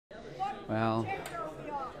Well,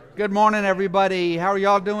 good morning, everybody. How are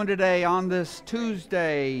y'all doing today on this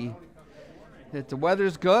Tuesday? The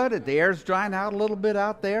weather's good. The air's drying out a little bit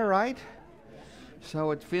out there, right?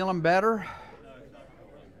 So it's feeling better.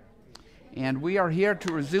 And we are here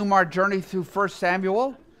to resume our journey through 1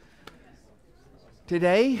 Samuel.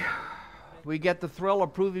 Today, we get the thrill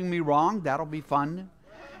of proving me wrong. That'll be fun.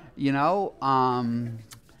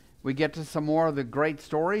 We get to some more of the great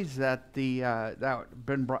stories that have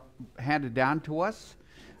been handed down to us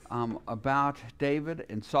about David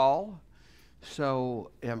and Saul.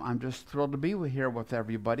 So I'm just thrilled to be here with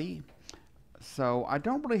everybody. So I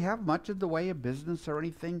don't really have much in the way of business or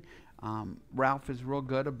anything. Ralph is real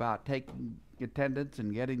good about taking attendance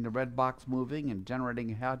and getting the red box moving and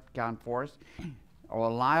generating a head count for us. A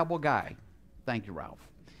reliable guy. Thank you, Ralph.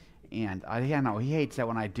 And I know he hates that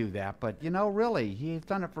when I do that, but really, he's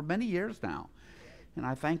done it for many years now, and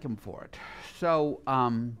I thank him for it. So,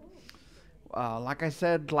 like I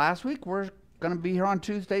said last week, we're going to be here on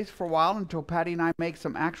Tuesdays for a while until Patty and I make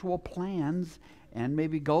some actual plans and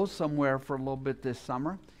maybe go somewhere for a little bit this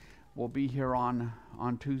summer. We'll be here on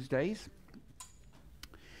Tuesdays.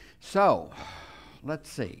 So, let's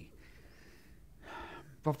see.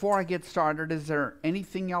 Before I get started, is there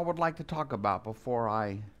anything y'all would like to talk about before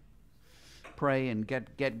I pray and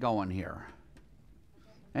get going here?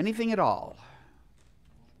 Anything at all?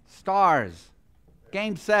 Stars.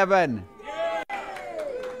 Game 7.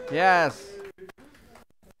 Yes.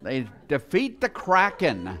 They defeat the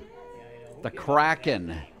Kraken. The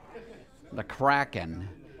Kraken. The Kraken.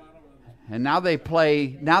 And now they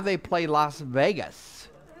play Las Vegas.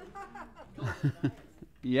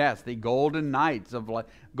 Yes, the Golden Knights of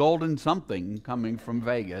Golden something coming from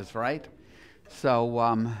Vegas, right?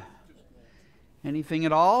 So anything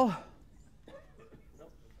at all?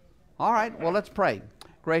 All right, well, let's pray.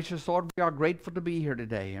 Gracious Lord, we are grateful to be here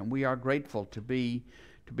today, and we are grateful to be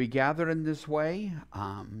gathered in this way.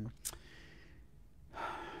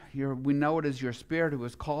 We know it is your Spirit who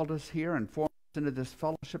has called us here and formed us into this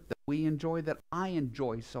fellowship that we enjoy, that I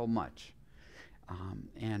enjoy so much.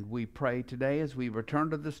 And we pray today as we return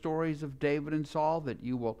to the stories of David and Saul that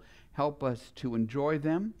you will help us to enjoy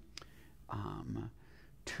them,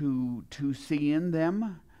 to see in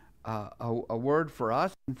them a word for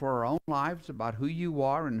us and for our own lives about who you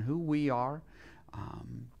are and who we are.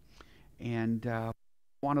 I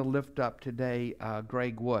want to lift up today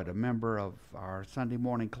Greg Wood, a member of our Sunday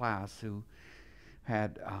morning class who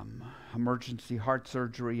had emergency heart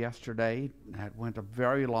surgery yesterday. That went a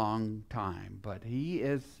very long time, but he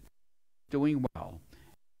is doing well.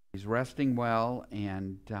 He's resting well,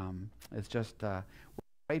 and it's just we're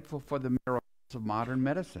grateful for the miracles of modern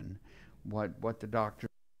medicine, what the doctors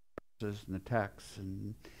and the techs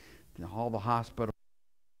and all the hospitals.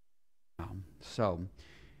 So,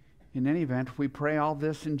 in any event, we pray all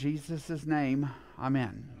this in Jesus' name.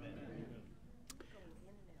 Amen.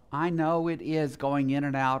 I know it is going in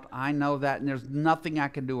and out. I know that, and there's nothing I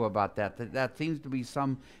can do about that. That seems to be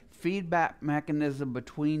some feedback mechanism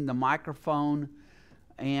between the microphone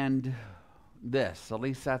and this. At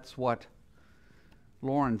least that's what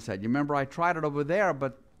Lauren said. You remember I tried it over there,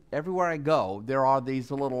 but everywhere I go, there are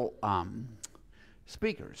these little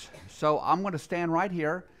speakers. So I'm going to stand right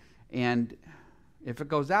here, and if it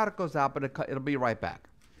goes out, it goes out, but it'll be right back.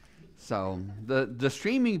 So the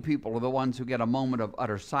streaming people are the ones who get a moment of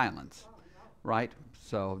utter silence, right?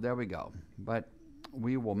 So there we go. But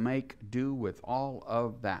we will make do with all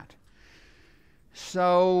of that.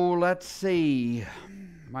 So let's see,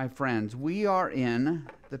 my friends. We are in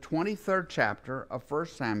the 23rd chapter of 1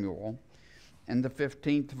 Samuel and the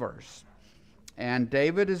 15th verse. And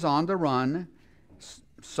David is on the run.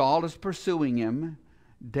 Saul is pursuing him.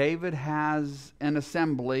 David has an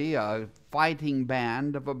assembly, a fighting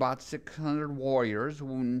band of about 600 warriors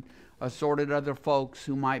and assorted other folks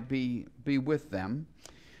who might be with them.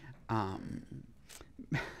 You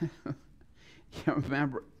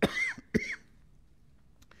remember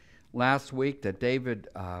last week that David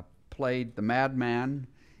played the madman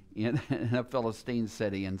in a Philistine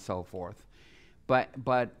city and so forth.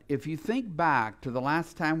 But if you think back to the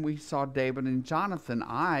last time we saw David and Jonathan,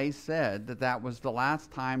 I said that was the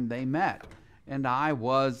last time they met. And I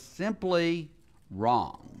was simply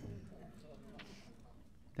wrong.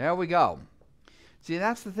 There we go. See,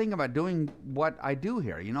 that's the thing about doing what I do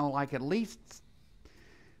here. Like at least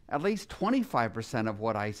 25% of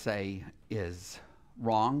what I say is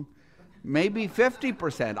wrong. Maybe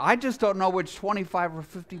 50%. I just don't know which 25 or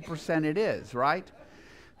 50% it is, right?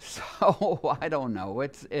 So I don't know.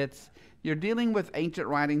 It's you're dealing with ancient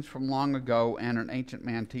writings from long ago and an ancient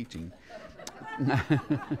man teaching.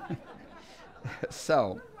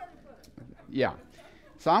 So Yeah.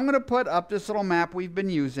 So I'm going to put up this little map we've been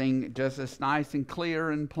using, just as nice and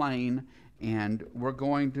clear and plain, and we're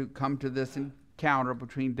going to come to this encounter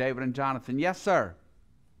between David and Jonathan. Yes, sir?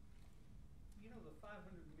 You know the 500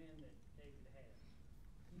 men that David had.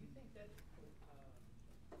 Do you think that's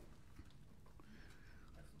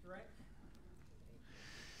a threat?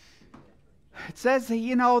 It says,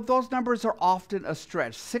 those numbers are often a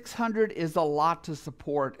stretch. 600 is a lot to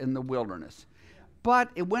support in the wilderness.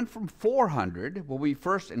 But it went from 400, when we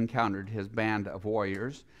first encountered his band of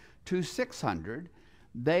warriors, to 600.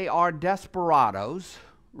 They are desperados,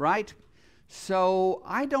 right? So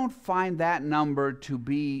I don't find that number to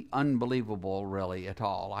be unbelievable, really, at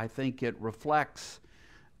all. I think it reflects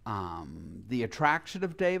the attraction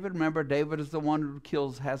of David. Remember, David is the one who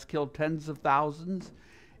has killed tens of thousands.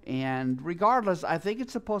 And regardless, I think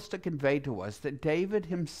it's supposed to convey to us that David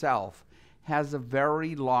himself has a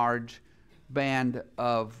very large band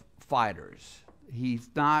of fighters. He's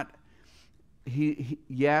not,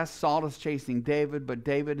 yes, Saul is chasing David, but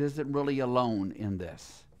David isn't really alone in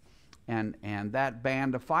this. And that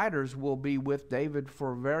band of fighters will be with David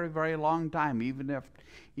for a very, very long time,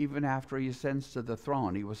 even after he ascends to the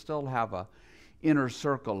throne. He will still have a inner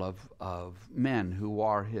circle of men who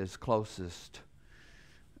are his closest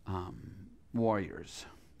warriors.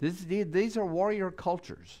 These are warrior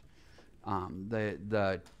cultures.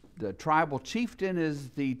 The tribal chieftain is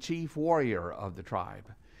the chief warrior of the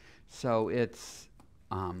tribe. So it's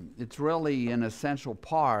really an essential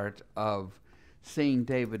part of seeing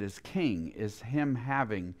David as king, is him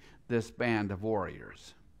having this band of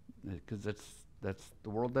warriors, because that's the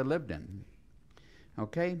world they lived in.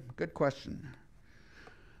 Okay, good question.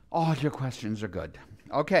 All your questions are good.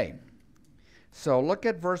 Okay, so look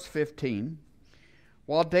at verse 15.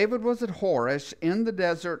 While David was at Horesh in the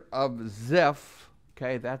desert of Ziph,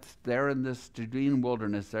 okay, that's there in this Judean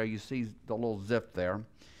wilderness there, you see the little Ziph there,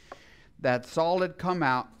 that Saul had come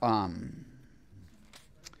out,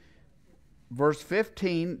 verse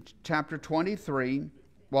 15, chapter 23,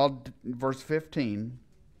 verse 15,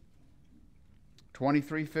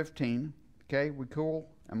 23:15, okay, we cool?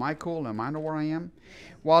 Am I cool? Am I know where I am?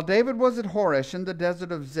 While David was at Horesh in the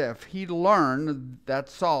desert of Ziph, he learned that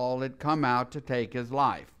Saul had come out to take his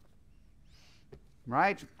life.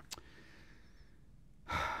 Right?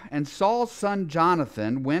 And Saul's son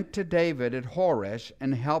Jonathan went to David at Horesh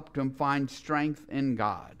and helped him find strength in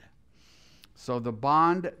God. So the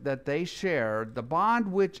bond that they shared, the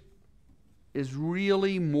bond which is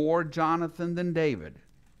really more Jonathan than David,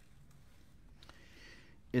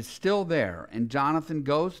 is still there. And Jonathan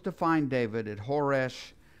goes to find David at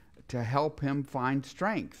Horesh to help him find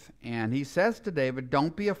strength. And he says to David,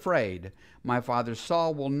 "Don't be afraid. My father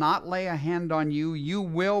Saul will not lay a hand on you. You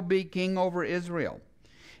will be king over Israel,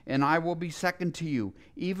 and I will be second to you.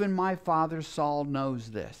 Even my father Saul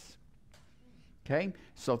knows this." Okay?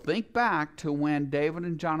 So think back to when David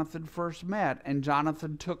and Jonathan first met, and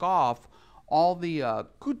Jonathan took off all the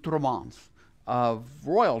accoutrements of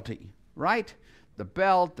royalty, right? The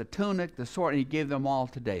belt, the tunic, the sword, and he gave them all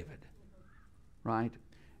to David, right?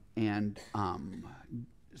 And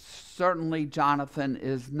certainly Jonathan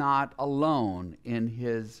is not alone in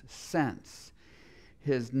his sense,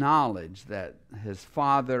 his knowledge that his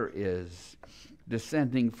father is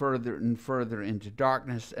descending further and further into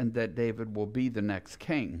darkness, and that David will be the next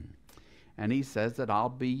king. And he says that I'll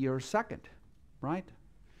be your second, right?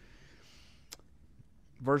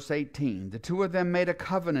 Verse 18, the two of them made a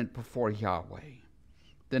covenant before Yahweh.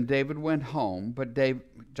 Then David went home,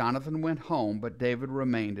 Jonathan went home, but David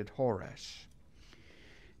remained at Horesh.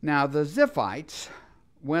 Now the Ziphites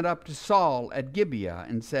went up to Saul at Gibeah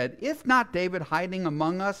and said, "Is not David hiding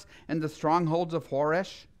among us in the strongholds of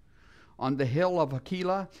Horesh, on the hill of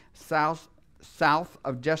Hakilah, south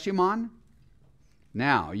of Jeshimon?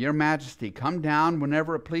 Now, your majesty, come down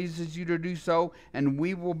whenever it pleases you to do so, and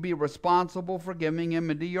we will be responsible for giving him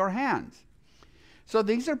into your hands." So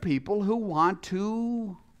these are people who want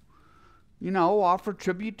to, offer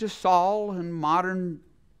tribute to Saul in modern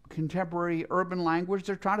contemporary urban language.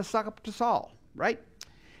 They're trying to suck up to Saul, right?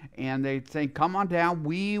 And they think, "Come on down,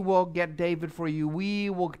 we will get David for you, we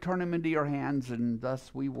will turn him into your hands, and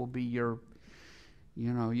thus we will be your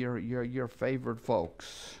favored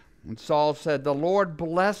folks." And Saul said, "The Lord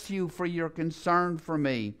bless you for your concern for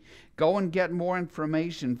me. Go and get more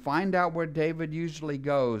information. Find out where David usually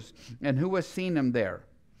goes and who has seen him there.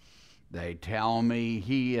 They tell me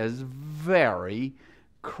he is very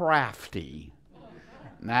crafty."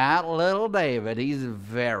 That little David, he's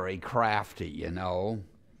very crafty,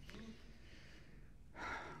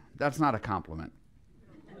 That's not a compliment.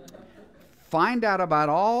 Find out about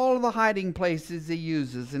all the hiding places he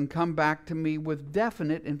uses and come back to me with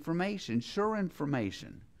definite information, sure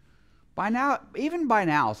information. Even by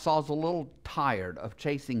now, Saul's a little tired of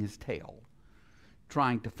chasing his tail,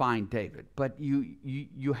 trying to find David. But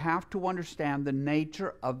you have to understand the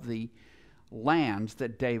nature of the lands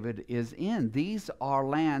that David is in. These are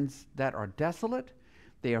lands that are desolate.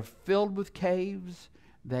 They are filled with caves.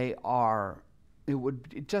 It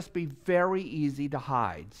would just be very easy to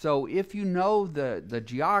hide. So if you know the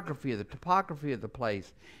geography, the topography of the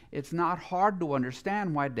place, it's not hard to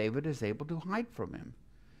understand why David is able to hide from him.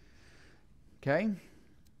 Okay?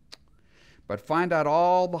 But find out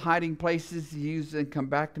all the hiding places he used and come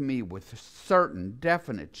back to me with certain,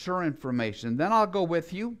 definite, sure information. Then I'll go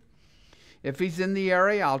with you. If he's in the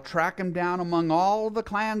area, I'll track him down among all the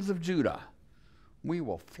clans of Judah. We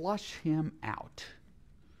will flush him out.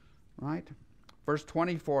 Right? Verse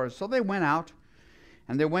 24, so they went out,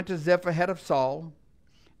 and they went to Ziph ahead of Saul.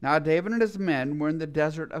 Now David and his men were in the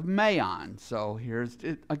desert of Maon. So here's,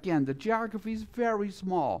 again, the geography is very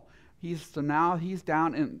small. Now he's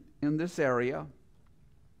down in this area,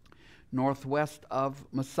 northwest of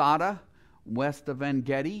Masada, west of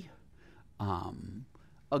En-Gedi, a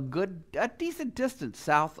decent distance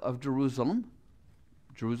south of Jerusalem.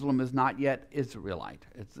 Jerusalem is not yet Israelite.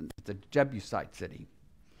 It's a Jebusite city.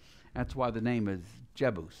 That's why the name is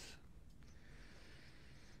Jebus.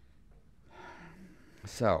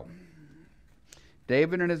 So,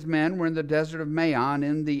 David and his men were in the desert of Maon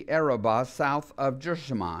in the Arabah south of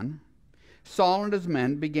Jeshimon. Saul and his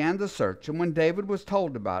men began the search, and when David was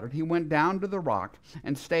told about it, he went down to the rock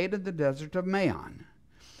and stayed in the desert of Maon.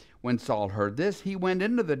 When Saul heard this, he went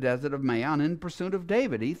into the desert of Maon in pursuit of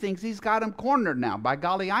David. He thinks he's got him cornered now. By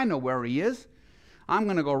golly, I know where he is. I'm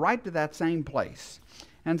going to go right to that same place.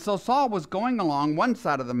 And so Saul was going along one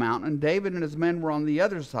side of the mountain. David and his men were on the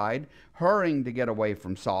other side, hurrying to get away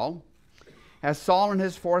from Saul. As Saul and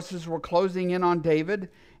his forces were closing in on David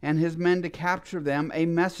and his men to capture them, a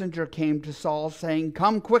messenger came to Saul saying,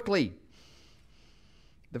 "Come quickly.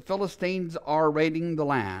 The Philistines are raiding the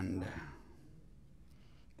land."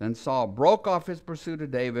 Then Saul broke off his pursuit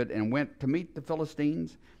of David and went to meet the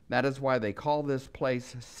Philistines. That is why they call this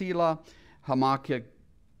place Selah Hamalekath.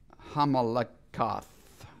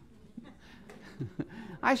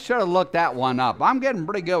 I should have looked that one up. I'm getting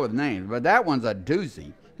pretty good with names, but that one's a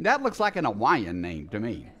doozy. That looks like an Hawaiian name to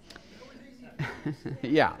me.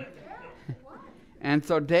 Yeah. And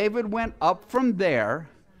so David went up from there.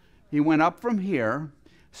 He went up from here.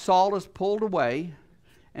 Saul is pulled away,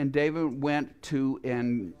 and David went to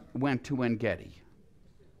En-Gedi.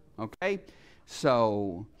 Okay?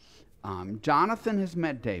 So Jonathan has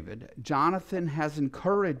met David. Jonathan has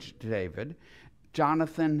encouraged David.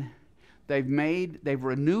 They've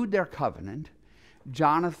renewed their covenant.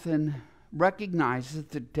 Jonathan recognizes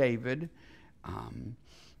that David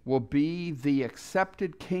will be the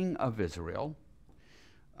accepted king of Israel.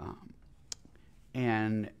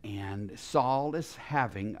 And Saul is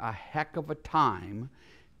having a heck of a time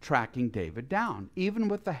tracking David down, even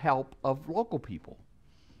with the help of local people,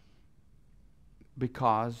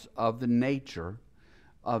 because of the nature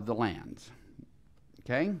of the lands.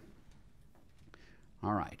 Okay?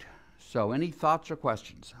 All right. So any thoughts or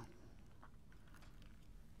questions?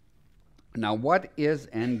 Now, what is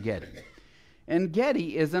En-Gedi?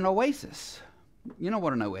 En-Gedi is an oasis. You know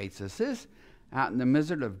what an oasis is? Out in the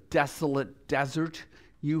midst of desolate desert,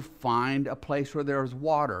 you find a place where there's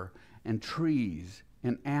water and trees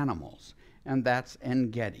and animals, and that's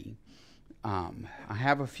En-Gedi. I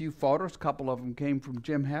have a few photos. A couple of them came from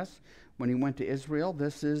Jim Hess when he went to Israel.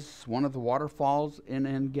 This is one of the waterfalls in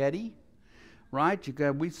En-Gedi,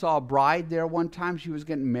 right? We saw a bride there one time. She was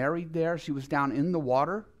getting married there. She was down in the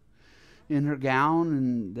water in her gown,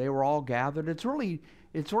 and they were all gathered. It's really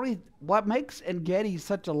what makes En-Gedi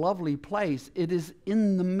such a lovely place. It is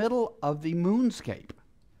in the middle of the moonscape.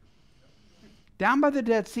 Down by the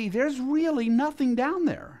Dead Sea, there's really nothing down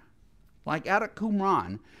there. Like out at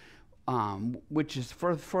Qumran, which is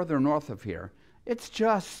further north of here, it's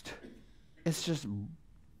just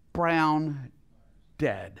brown,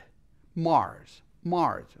 dead. Mars.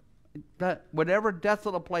 Whatever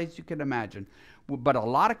desolate place you can imagine. But a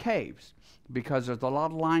lot of caves, because there's a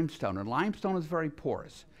lot of limestone, and limestone is very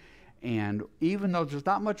porous. And even though there's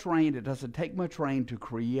not much rain, it doesn't take much rain to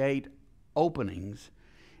create openings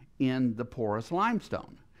in the porous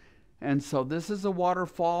limestone. And so this is a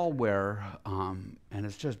waterfall where, and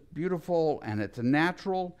it's just beautiful, and it's a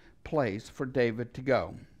natural place for David to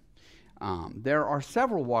go. There are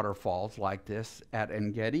several waterfalls like this at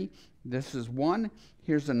En-Gedi. This is one.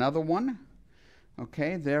 Here's another one.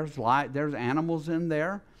 Okay, there's animals in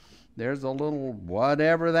there. There's a little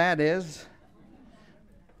whatever that is.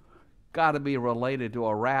 Got to be related to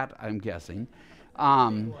a rat, I'm guessing.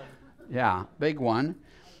 Yeah, big one.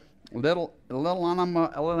 Little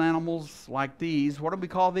animals like these. What do we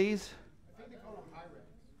call these? I think they call them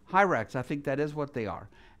Hyrax. Hyrax. I think that is what they are.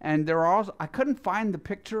 And there are also, I couldn't find the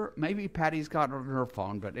picture. Maybe Patty's got it on her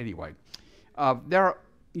phone, but anyway.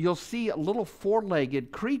 You'll see a little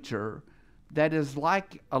four-legged creature that is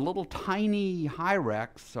like a little tiny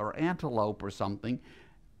hyrax or antelope or something,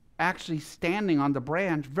 actually standing on the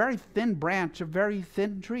branch, very thin branch of very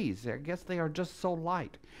thin trees. I guess they are just so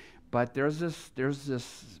light. But there's it's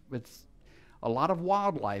a lot of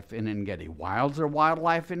wildlife in Engedi. Why is there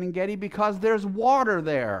wildlife in Engedi? Because there's water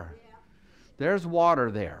there. Yeah. There's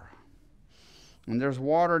water there. And there's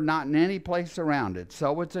water not in any place around it.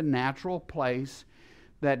 So it's a natural place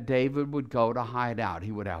that David would go to hide out.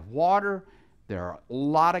 He would have water. There are a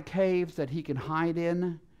lot of caves that he can hide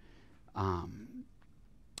in.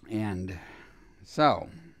 And so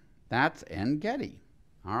that's En-Gedi.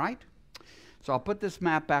 All right? So I'll put this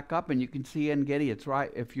map back up and you can see En-Gedi. It's right.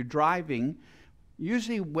 If you're driving,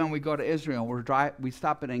 usually when we go to Israel, we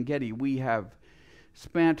stop at En-Gedi. We have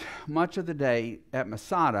spent much of the day at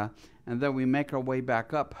Masada, and then we make our way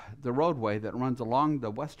back up the roadway that runs along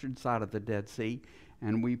the western side of the Dead Sea,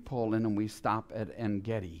 and we pull in and we stop at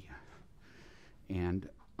En-Gedi. And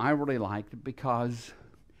I really liked it because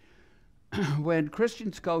when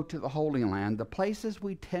Christians go to the Holy Land, the places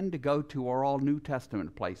we tend to go to are all New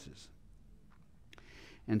Testament places.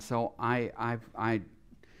 And so I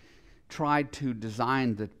tried to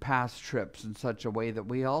design the past trips in such a way that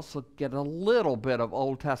we also get a little bit of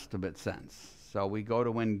Old Testament sense. So we go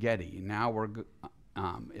to En-Gedi. Now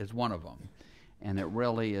is one of them. And it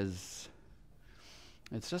really is,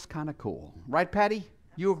 it's just kind of cool. Right, Patty?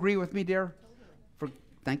 You agree with me, dear?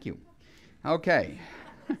 Thank you. Okay.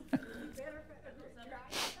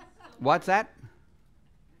 What's that?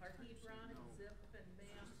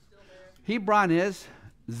 Hebron is.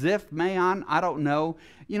 Ziph, Maon, I don't know.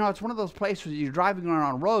 You know, it's one of those places you're driving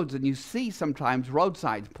around on roads and you see sometimes road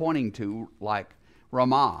signs pointing to, like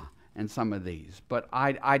Ramah and some of these. But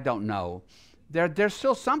I don't know. There's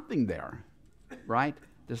still something there, right?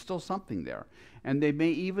 There's still something there. And they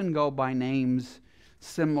may even go by names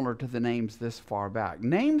similar to the names this far back.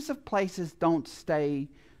 Names of places don't stay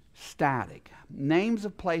static. Names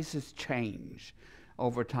of places change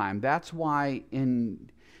over time. That's why in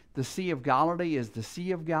the Sea of Galilee is the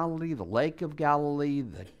Sea of Galilee, the Lake of Galilee,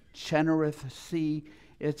 the Chinnereth Sea.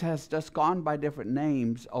 It has just gone by different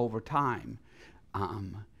names over time.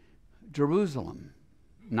 Jerusalem,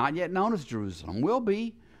 not yet known as Jerusalem, will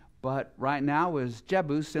be, but right now is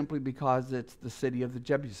Jebus simply because it's the city of the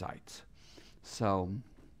Jebusites. So,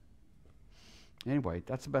 anyway,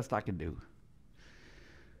 that's the best I can do.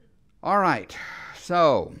 All right,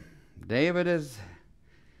 so David is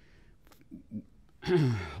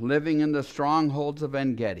living in the strongholds of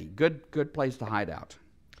En-Gedi. Good place to hide out.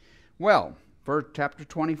 Well, for chapter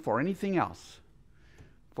 24, anything else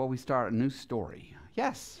before we start a new story?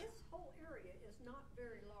 Yes? This whole area is not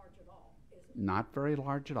very large at all, is it? Not very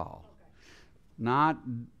large at all. Okay. Not,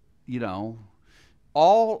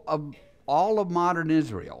 all of modern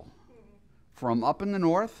Israel, from up in the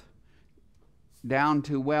north down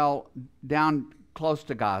close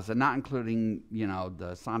to Gaza, not including,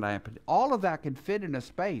 the Sinai. All of that could fit in a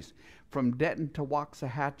space from Denton to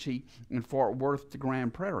Waxahachie and Fort Worth to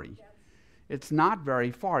Grand Prairie. It's not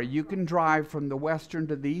very far. You can drive from the western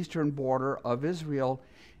to the eastern border of Israel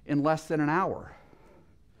in less than an hour.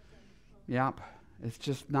 Yep. It's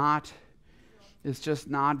just not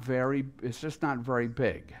very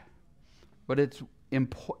big. But it's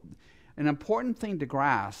important. An important thing to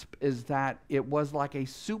grasp is that it was like a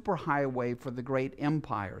superhighway for the great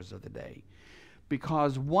empires of the day.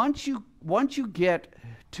 Because once you get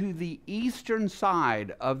to the eastern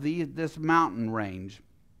side of this mountain range,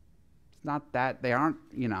 it's not that, they aren't,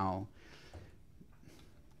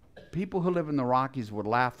 people who live in the Rockies would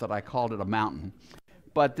laugh that I called it a mountain.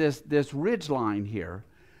 But this ridge line here,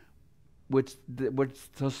 the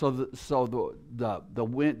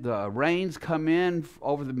rains come in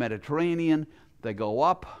over the Mediterranean, they go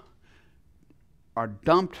up, are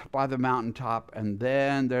dumped by the mountaintop, and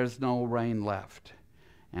then there's no rain left.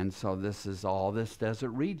 And so this is all this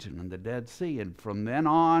desert region and the Dead Sea, and from then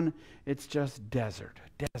on it's just desert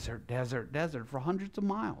for hundreds of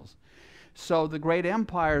miles. So the great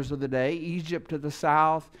empires of the day, Egypt to the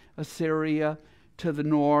south, Assyria to the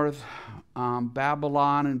north,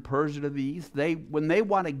 Babylon and Persia to the east, when they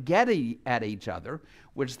want to get at each other,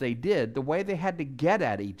 which they did, the way they had to get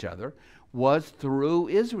at each other was through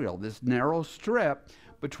Israel, this narrow strip.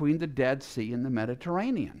 between the Dead Sea and the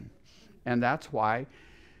Mediterranean. And that's why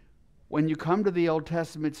when you come to the Old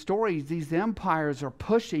Testament stories, these empires are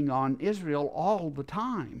pushing on Israel all the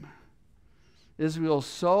time. Israel's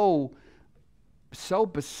so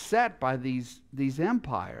beset by these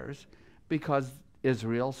empires because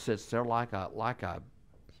Israel sits there like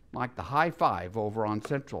the high five over on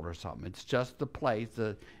Central or something. It's just the place,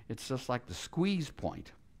 it's just like the squeeze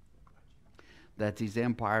point that these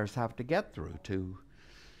empires have to get through to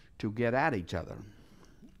get at each other.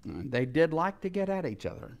 And they did like to get at each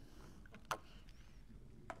other.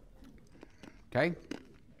 Okay?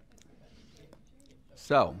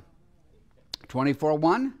 So,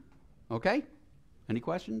 24:1, okay? Any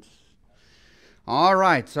questions? All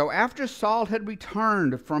right, so after Saul had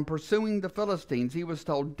returned from pursuing the Philistines, he was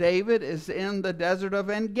told, David is in the desert of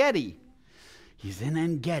En-Gedi. He's in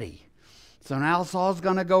En-Gedi. So now Saul's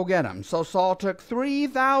going to go get him. So Saul took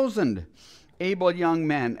 3,000 able young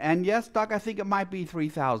men. And yes, Doc, I think it might be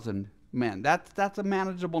 3,000 men. That's a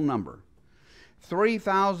manageable number.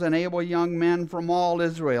 3,000 able young men from all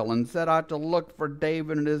Israel, and set out to look for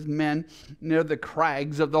David and his men near the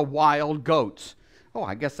crags of the wild goats. Oh,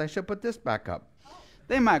 I guess I should put this back up.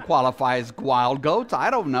 They might qualify as wild goats. I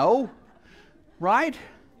don't know. Right?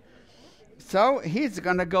 So he's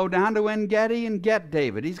going to go down to En-Gedi and get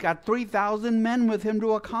David. He's got 3,000 men with him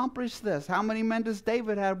to accomplish this. How many men does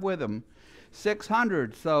David have with him?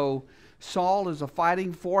 600. So Saul is a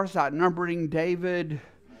fighting force outnumbering David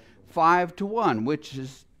 5-1, which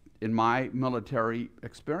is, in my military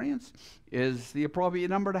experience, is the appropriate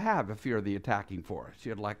number to have if you're the attacking force.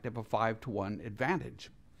 You'd like to have a 5-1 advantage.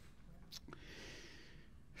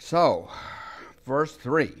 So, verse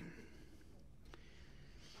 3.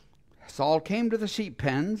 Saul came to the sheep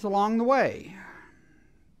pens along the way.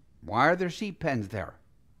 Why are there sheep pens there?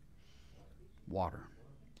 Water.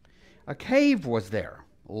 A cave was there,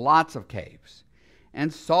 lots of caves.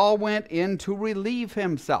 And Saul went in to relieve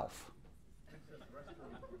himself.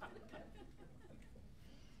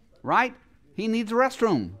 Right? He needs a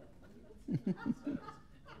restroom.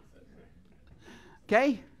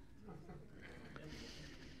 Okay?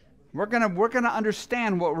 We're gonna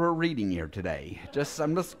understand what we're reading here today.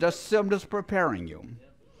 I'm just preparing you.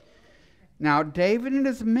 Now, David and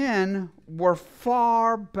his men were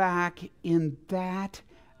far back in that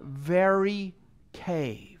very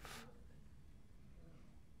cave.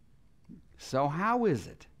 So how is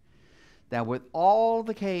it that with all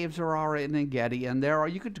the caves are already in En-Gedi, and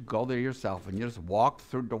you could go there yourself and you just walk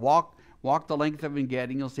the length of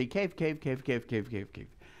En-Gedi, and you'll see cave.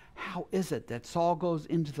 How is it that Saul goes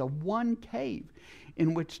into the one cave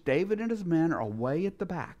in which David and his men are way at the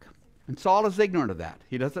back? And Saul is ignorant of that.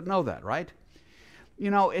 He doesn't know that, right?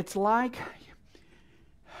 You know, it's like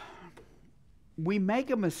we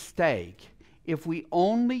make a mistake if we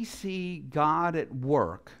only see God at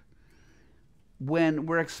work when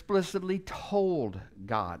we're explicitly told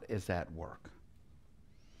God is at work.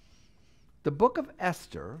 The book of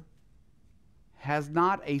Esther has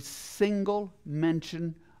not a single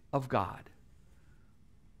mention of God.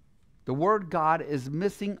 The word God is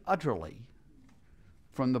missing utterly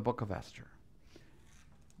from the book of Esther.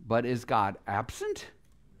 But is God absent?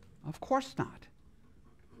 Of course not.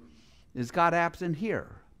 Is God absent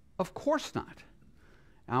here? Of course not.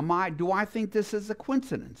 Do I think this is a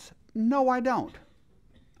coincidence? No, I don't.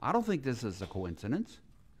 I don't think this is a coincidence.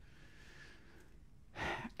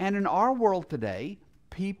 And in our world today,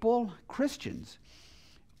 people, Christians,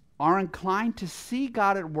 are inclined to see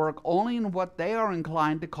God at work only in what they are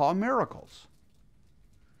inclined to call miracles.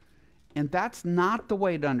 And that's not the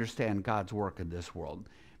way to understand God's work in this world.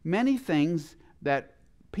 Many things that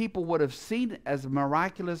people would have seen as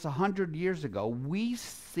miraculous 100 years ago, we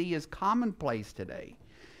see as commonplace today.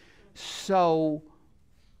 So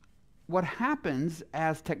what happens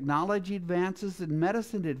as technology advances and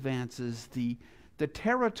medicine advances, the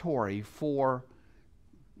territory for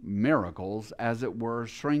miracles, as it were,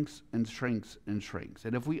 shrinks and shrinks and shrinks.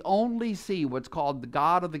 And if we only see what's called the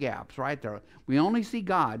God of the gaps, right there, we only see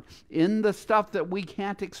God in the stuff that we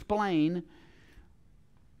can't explain,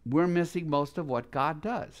 we're missing most of what God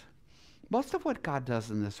does. Most of what God does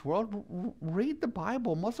in this world, read the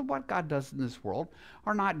Bible, most of what God does in this world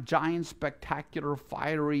are not giant, spectacular,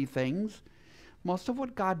 fiery things. Most of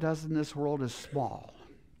what God does in this world is small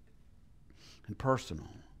and personal.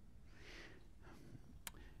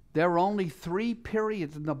 There are only 3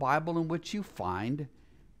 periods in the Bible in which you find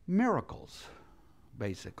miracles,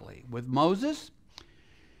 basically. With Moses,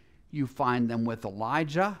 you find them with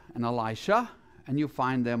Elijah and Elisha, and you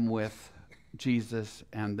find them with Jesus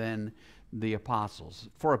and then the apostles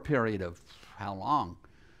for a period of how long?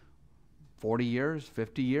 40 years,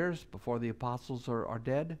 50 years before the apostles are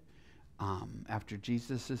dead, after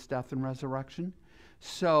Jesus' death and resurrection.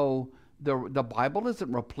 So the Bible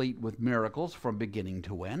isn't replete with miracles from beginning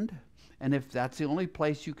to end. And if that's the only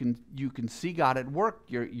place you can see God at work,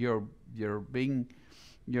 you're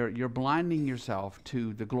blinding yourself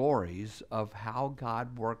to the glories of how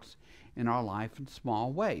God works in our life in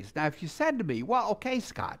small ways. Now, if you said to me, well, okay,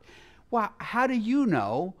 Scott, well, how do you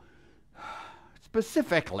know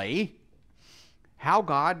specifically how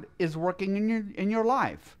God is working in your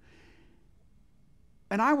life?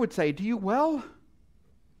 And I would say to you, well,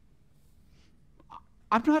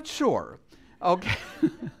 I'm not sure. Okay.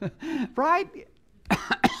 Right?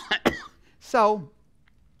 So,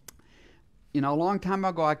 a long time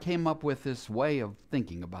ago I came up with this way of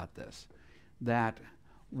thinking about this, that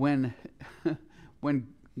when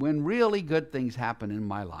really good things happen in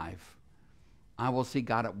my life, I will see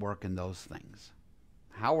God at work in those things.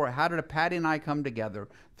 How did Patty and I come together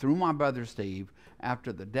through my brother Steve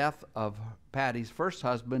after the death of Patty's first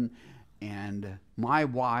husband and my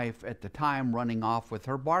wife at the time running off with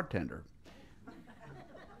her bartender?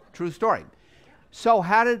 True story. So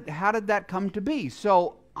how did that come to be?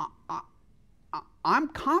 So I'm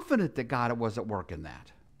confident that God was at work in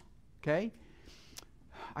that. Okay?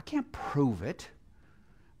 I can't prove it,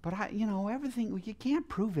 but everything, you can't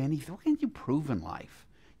prove anything. What can you prove in life?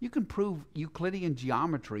 You can prove Euclidean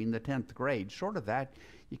geometry in the 10th grade. Short of that,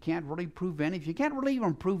 you can't really prove anything. You can't really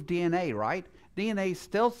even prove DNA, right? DNA is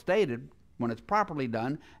still stated, when it's properly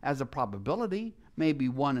done, as a probability, maybe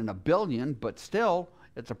 1 in a billion, but still,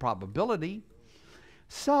 it's a probability.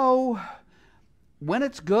 So, when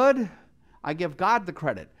it's good, I give God the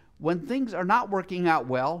credit. When things are not working out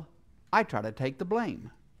well, I try to take the blame.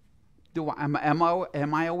 Am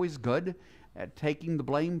I always good at taking the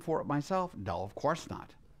blame for it myself? No, of course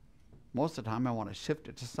not. Most of the time I want to shift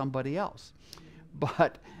it to somebody else.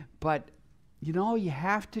 But you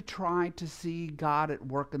have to try to see God at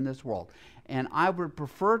work in this world. And I would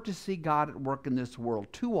prefer to see God at work in this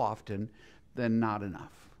world too often than not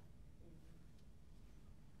enough.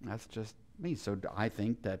 That's just me. So I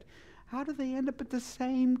think that, how do they end up at the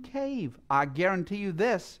same cave? I guarantee you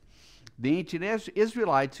this. The ancient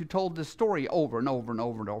Israelites who told this story over and over and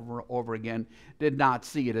over and over again did not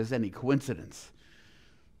see it as any coincidence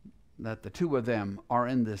that the two of them are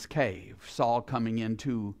in this cave. Saul coming in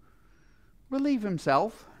to relieve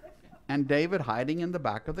himself, and David hiding in the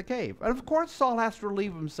back of the cave. And of course Saul has to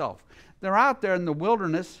relieve himself. They're out there in the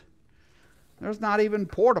wilderness. There's not even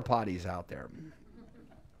porta potties out there.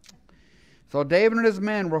 So David and his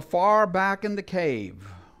men were far back in the cave.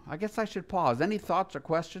 I guess I should pause. Any thoughts or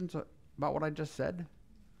questions about what I just said?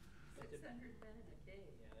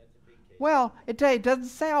 Well, it doesn't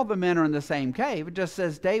say all the men are in the same cave. It just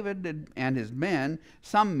says David and his men.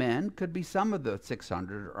 Some men, could be some of the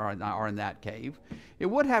 600 are in that cave. It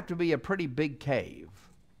would have to be a pretty big cave.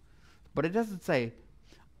 But it doesn't say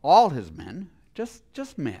all his men,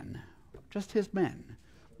 just men, just his men.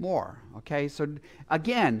 More, okay? So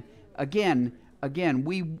again,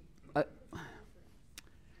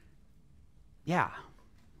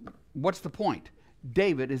 what's the point?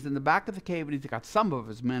 David is in the back of the cave, and he's got some of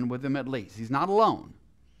his men with him at least. He's not alone.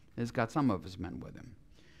 He's got some of his men with him.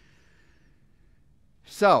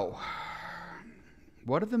 So,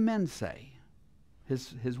 what do the men say?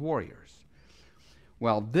 His warriors.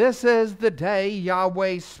 Well, this is the day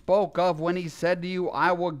Yahweh spoke of when he said to you,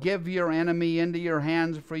 I will give your enemy into your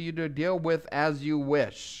hands for you to deal with as you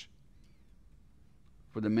wish.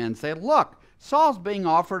 For the men say, look, Saul's being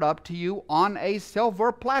offered up to you on a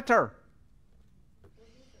silver platter.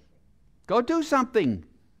 Go do something.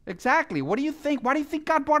 Exactly. What do you think? Why do you think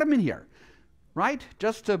God brought him in here? Right?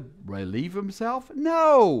 Just to relieve himself?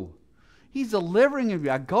 No. He's delivering him.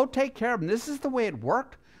 Go take care of him. This is the way it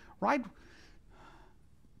worked. Right?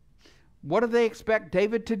 What do they expect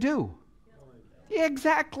David to do? Yeah,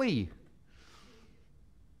 exactly.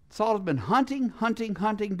 Saul has been hunting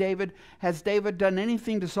David. Has David done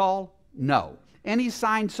anything to Saul? No. Any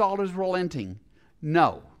sign Saul is relenting?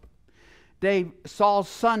 No. Saul's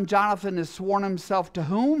son Jonathan has sworn himself to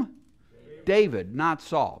whom? David, not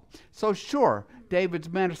Saul. So sure, David's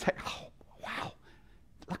men are saying, oh, wow,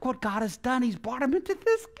 look what God has done. He's brought him into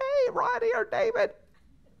this cave right here, David.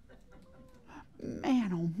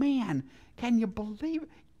 Man, oh man, can you believe it?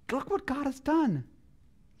 Look what God has done.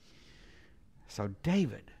 So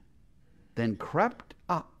David then crept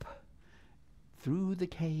up through the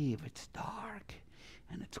cave. It's dark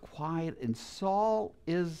and it's quiet, and Saul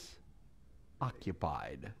is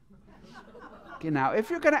occupied. Okay, now,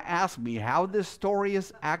 if you're going to ask me how this story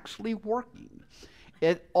is actually working,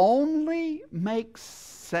 it only makes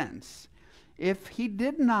sense if he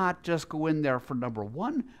did not just go in there for number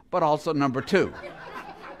one, but also number two.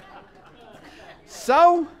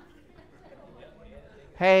 So,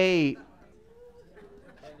 hey,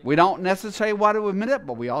 we don't necessarily want to admit it,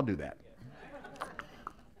 but we all do that.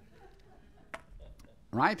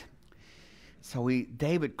 Right? So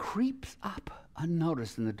David creeps up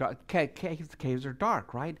unnoticed in the dark. Caves are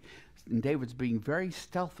dark, right? And David's being very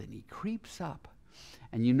stealthy, and he creeps up.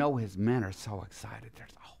 And you know his men are so excited. They're,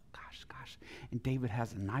 oh, gosh. And David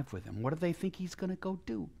has a knife with him. What do they think he's going to go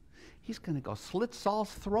do? He's going to go slit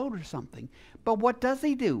Saul's throat or something. But what does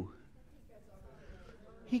he do?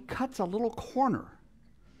 He cuts a little corner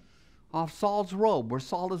off Saul's robe where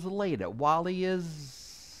Saul is laid at while he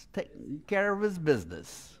is taking care of his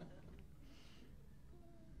business.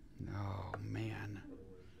 Oh, man.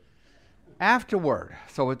 Afterward.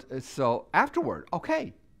 Afterward,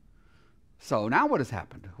 okay. So now what has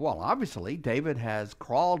happened? Well, obviously, David has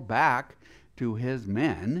crawled back to his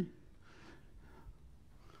men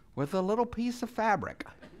with a little piece of fabric.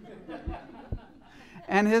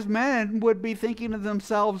 And his men would be thinking to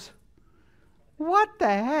themselves, what the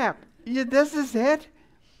heck? This is it?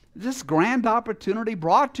 This grand opportunity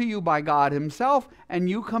brought to you by God himself, and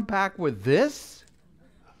you come back with this?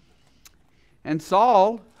 And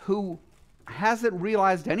Saul, who hasn't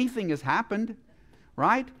realized anything has happened,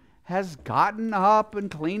 right, has gotten up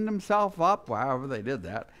and cleaned himself up, however they did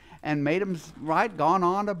that, and made him, right, gone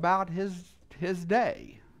on about his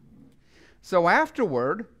day. So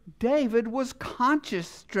afterward, David was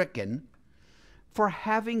conscience-stricken for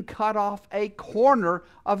having cut off a corner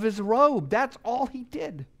of his robe. That's all he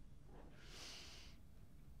did.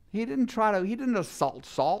 He didn't assault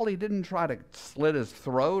Saul. He didn't try to slit his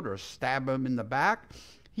throat or stab him in the back.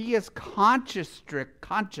 He is conscience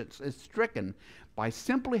is stricken by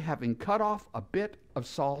simply having cut off a bit of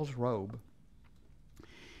Saul's robe.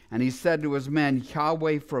 And he said to his men,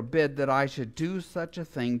 Yahweh forbid that I should do such a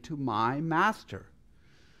thing to my master,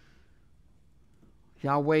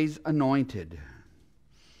 Yahweh's anointed,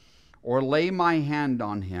 or lay my hand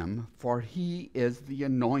on him, for he is the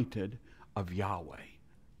anointed of Yahweh,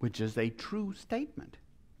 which is a true statement.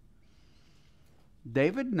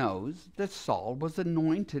 David knows that Saul was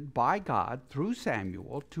anointed by God through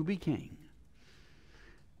Samuel to be king.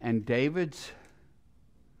 And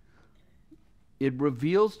it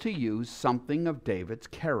reveals to you something of David's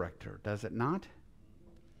character, does it not?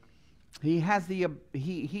 He has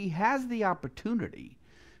the opportunity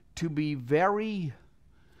to be very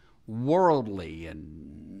worldly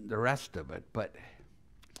and the rest of it, but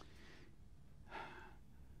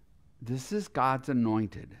this is God's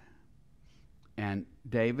anointed, and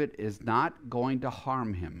David is not going to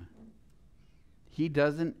harm him. He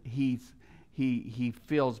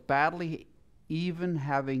feels badly even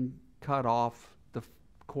having cut off the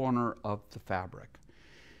corner of the fabric,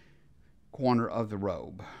 corner of the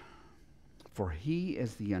robe. For he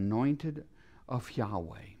is the anointed of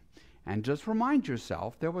Yahweh. And just remind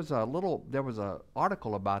yourself, there was an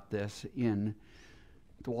article about this in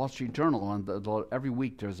the Wall Street Journal, and every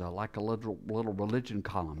week there's a little religion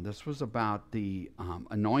column. This was about the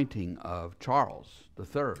anointing of Charles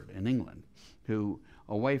III in England, who,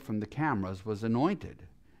 away from the cameras, was anointed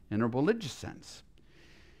in a religious sense,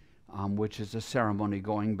 which is a ceremony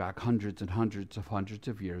going back hundreds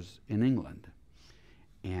of years in England.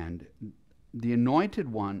 And the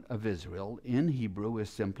anointed one of Israel in Hebrew is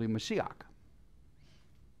simply Mashiach,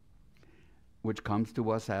 which comes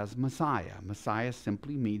to us as Messiah. Messiah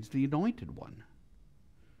simply means the anointed one,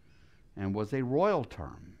 and was a royal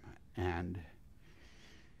term. And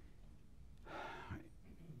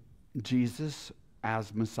Jesus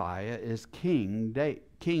as Messiah is King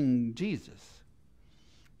Jesus.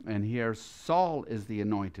 And here Saul is the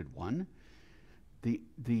anointed one. The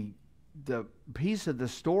piece of the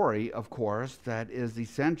story, of course, that is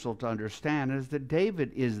essential to understand is that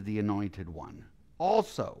David is the anointed one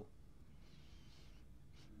also.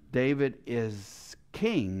 David is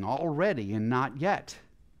king already and not yet.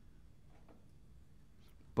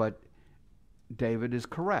 But David is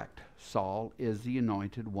correct. Saul is the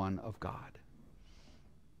anointed one of God.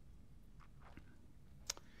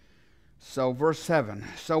 So verse 7.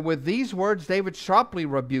 So with these words David sharply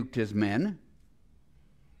rebuked his men,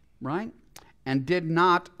 right? And did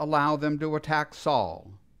not allow them to attack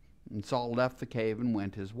Saul. And Saul left the cave and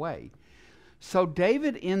went his way. So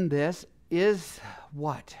David in this is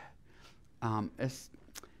what?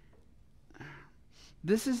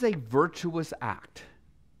 This is a virtuous act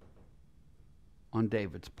on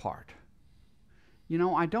David's part. You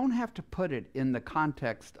know, I don't have to put it in the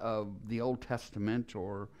context of the Old Testament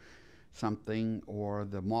or something, or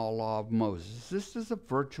the law of Moses. This is a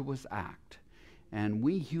virtuous act. And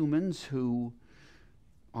we humans who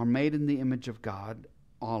are made in the image of God,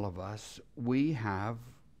 all of us, we have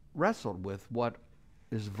wrestled with what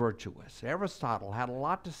is virtuous. Aristotle had a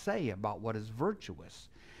lot to say about what is virtuous.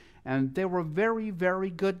 And there were very, very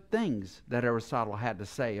good things that Aristotle had to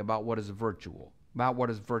say about what is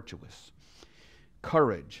virtuous.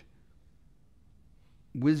 Courage,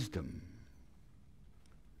 wisdom,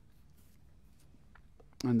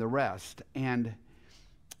 and the rest. And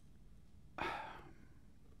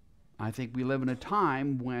I think we live in a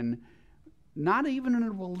time when, not even in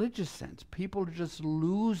a religious sense, people are just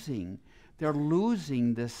losing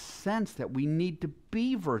this sense that we need to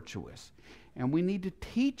be virtuous. And we need to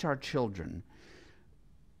teach our children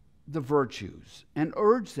the virtues and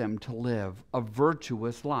urge them to live a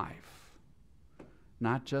virtuous life.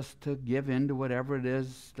 Not just to give in to whatever it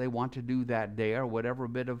is they want to do that day or whatever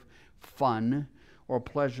bit of fun or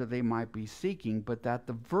pleasure they might be seeking, but that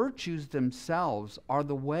the virtues themselves are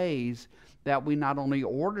the ways that we not only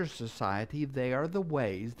order society, they are the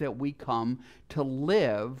ways that we come to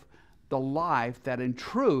live the life that in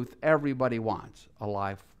truth everybody wants. A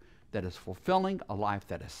life that is fulfilling, a life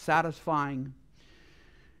that is satisfying.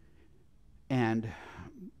 And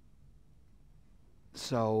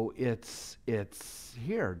so it's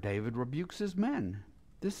here. David rebukes his men.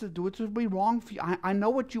 This would be wrong for you. I know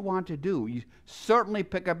what you want to do. You certainly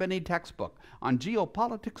pick up any textbook on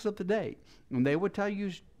geopolitics of the day, and they would tell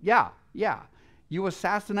you, yeah, you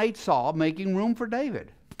assassinate Saul, making room for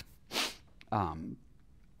David.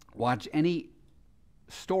 Watch any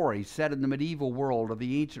story set in the medieval world or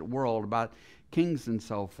the ancient world about kings and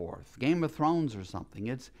so forth, Game of Thrones or something.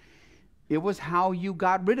 It was how you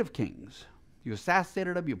got rid of kings. You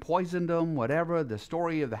assassinated them, you poisoned them, whatever. The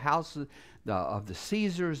story of the house of the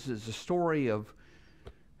Caesars is a story of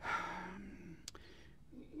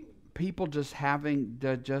people just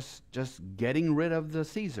getting rid of the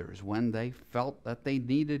Caesars when they felt that they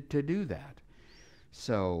needed to do that.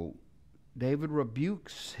 So David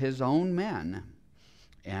rebukes his own men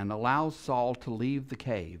and allows Saul to leave the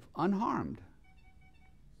cave unharmed.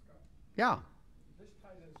 Yeah. This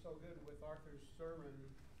ties in so good with Arthur's sermon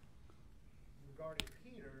regarding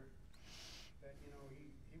Peter, that, you know,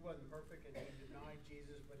 he wasn't perfect and he denied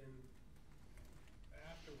Jesus, but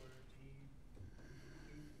afterwards he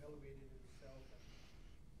elevated himself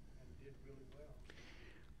and did really well.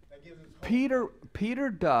 That gives us hope.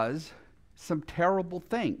 Peter does some terrible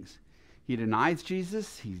things. He denies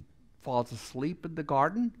Jesus. He falls asleep in the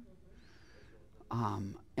garden.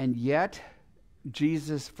 And yet,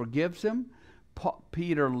 Jesus forgives him.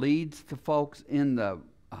 Peter leads the folks in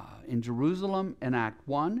Jerusalem in Act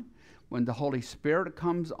 1 when the Holy Spirit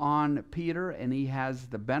comes on Peter and he has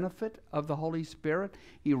the benefit of the Holy Spirit.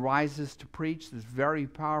 He rises to preach this very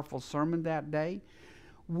powerful sermon that day.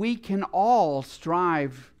 We can all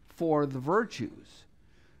strive for the virtues.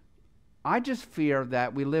 I just fear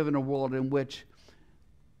that we live in a world in which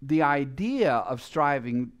the idea of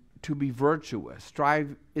striving to be virtuous,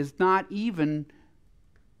 is not even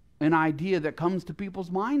an idea that comes to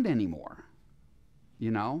people's mind anymore.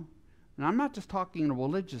 You know? And I'm not just talking in a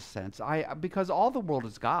religious sense, because all the world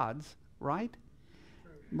is God's, right?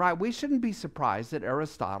 Right. We shouldn't be surprised that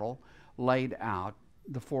Aristotle laid out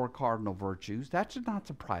the 4 cardinal virtues. That should not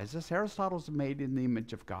surprise us. Aristotle's made in the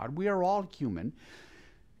image of God. We are all human.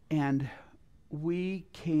 And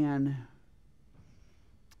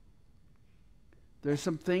there's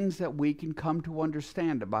some things that we can come to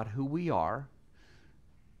understand about who we are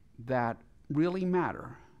that really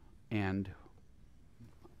matter. And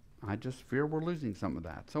I just fear we're losing some of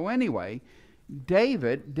that. So anyway,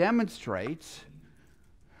 David demonstrates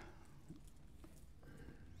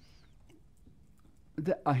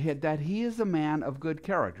that he is a man of good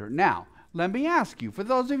character. Now, let me ask you, for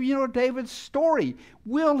those of you who know David's story,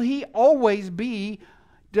 will he always be,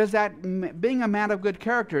 being a man of good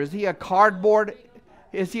character, is he a cardboard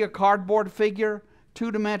figure,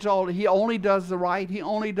 two-dimensional, he only does the right, he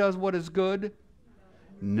only does what is good?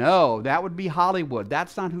 No, that would be Hollywood.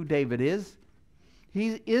 That's not who David is.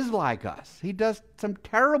 He is like us. He does some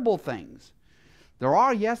terrible things.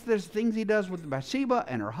 There's things he does with Bathsheba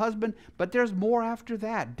and her husband, but there's more after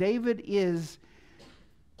that. David is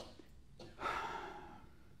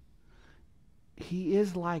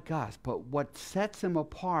like us, but what sets him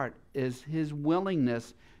apart is his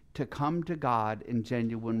willingness to come to God in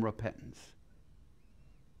genuine repentance.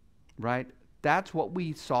 Right? That's what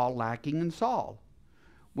we saw lacking in Saul.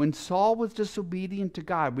 When Saul was disobedient to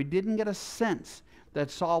God, we didn't get a sense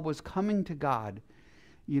that Saul was coming to God,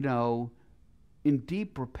 in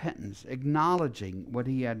deep repentance, acknowledging what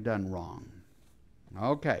he had done wrong.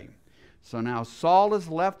 Okay, so now Saul has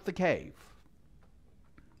left the cave.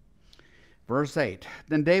 Verse 8,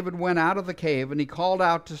 then David went out of the cave, and he called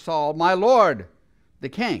out to Saul, my lord, the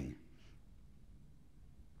king.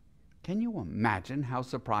 Can you imagine how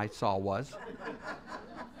surprised Saul was?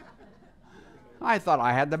 I thought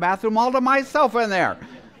I had the bathroom all to myself in there.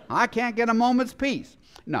 I can't get a moment's peace.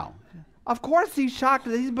 No. Of course he's shocked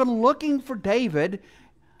that he's been looking for David,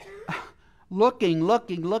 looking,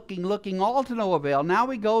 all to no avail. Now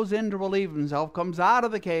he goes in to relieve himself, comes out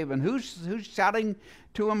of the cave, and who's shouting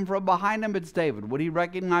to him from behind him? It's David. Would he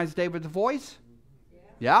recognize David's voice?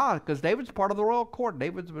 Yeah, because David's part of the royal court.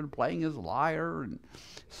 David's been playing his lyre, and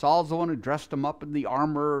Saul's the one who dressed him up in the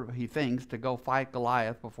armor, he thinks, to go fight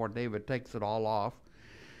Goliath before David takes it all off.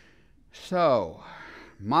 So,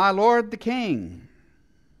 my lord the king,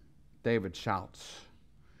 David shouts.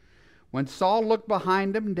 When Saul looked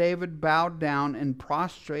behind him, David bowed down and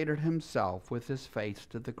prostrated himself with his face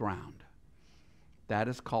to the ground. That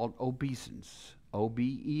is called obeisance.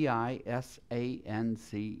 O-B-E-I-S-A-N-C-E,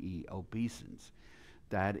 obeisance.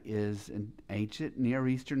 That is an ancient Near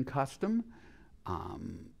Eastern custom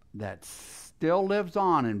that still lives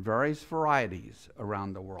on in various varieties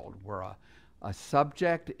around the world, where a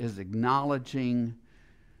subject is acknowledging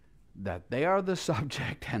that they are the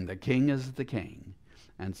subject and the king is the king.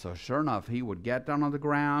 And so sure enough, he would get down on the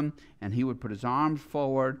ground, and he would put his arms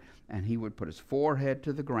forward, and he would put his forehead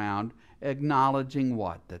to the ground, acknowledging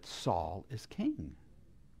what? That Saul is king.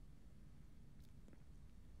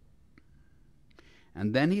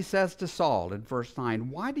 And then he says to Saul in verse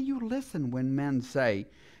 9, why do you listen when men say,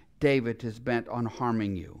 David is bent on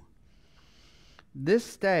harming you?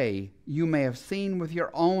 This day you may have seen with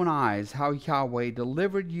your own eyes how Yahweh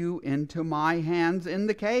delivered you into my hands in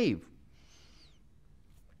the cave.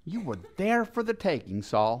 You were there for the taking,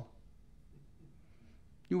 Saul.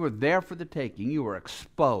 You were there for the taking. You were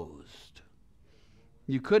exposed.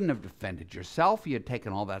 You couldn't have defended yourself. You had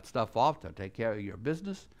taken all that stuff off to take care of your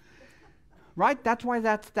business. Right? That's why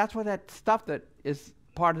that stuff that is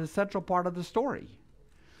part of the central part of the story.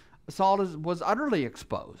 Saul was utterly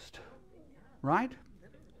exposed. Right?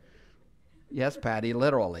 Yes, Patty,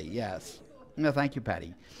 literally, yes. No, thank you,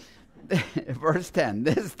 Patty. Verse 10,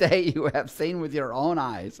 this day you have seen with your own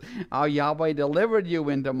eyes how Yahweh delivered you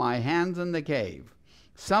into my hands in the cave.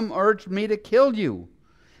 Some urged me to kill you,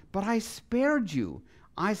 but I spared you.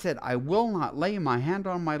 I said, I will not lay my hand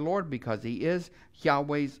on my Lord because he is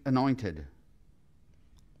Yahweh's anointed.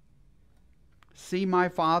 See my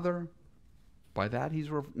father? By that he's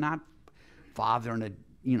not father in a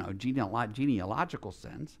genealogical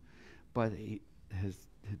sense, but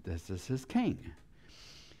this is his king.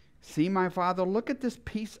 See my father, look at this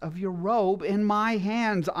piece of your robe in my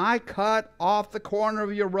hands. I cut off the corner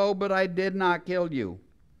of your robe, but I did not kill you.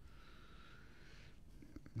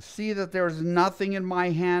 See that there is nothing in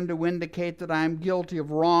my hand to indicate that I am guilty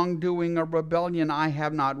of wrongdoing or rebellion. I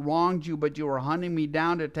have not wronged you, but you are hunting me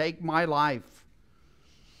down to take my life.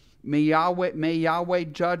 May Yahweh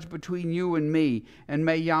judge between you and me, and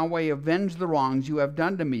may Yahweh avenge the wrongs you have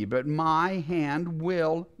done to me, but my hand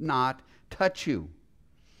will not touch you.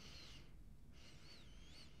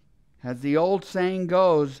 As the old saying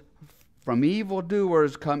goes, from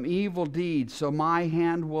evildoers come evil deeds, so my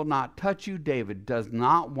hand will not touch you. David does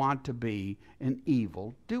not want to be an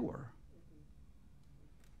evil doer,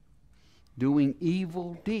 doing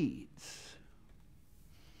evil deeds.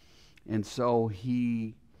 And so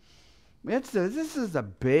this is a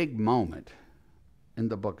big moment in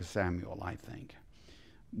the book of Samuel, I think,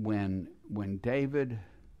 when David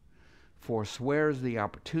forswears the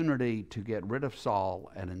opportunity to get rid of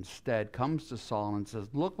Saul and instead comes to Saul and says,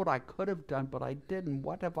 look what I could have done, but I didn't.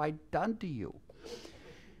 What have I done to you?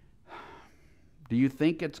 Do you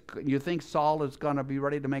think Saul is going to be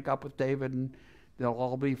ready to make up with David and they'll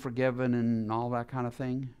all be forgiven and all that kind of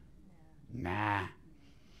thing? Nah.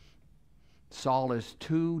 Saul is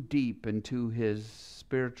too deep into his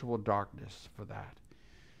spiritual darkness for that.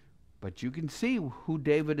 But you can see who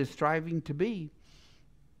David is striving to be.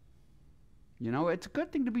 You know, it's a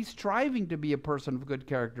good thing to be striving to be a person of good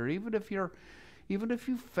character, even if you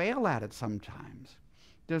fail at it sometimes.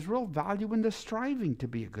 There's real value in the striving to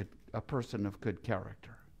be a person of good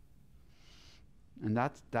character. And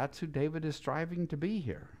that's who David is striving to be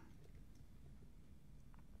here.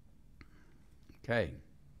 Okay.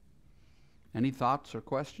 Any thoughts or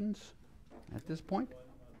questions at this point?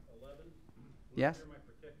 11. Yes? My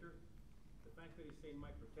protector. The fact that he's saying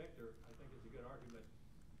my protector, I think, is a good argument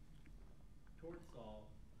towards Saul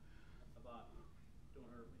about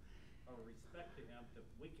don't hurt me, or respect to him to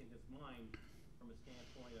weaken his mind from a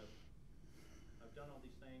standpoint of I've done all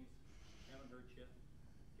these things, haven't hurt you,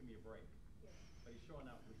 give me a break. but he's showing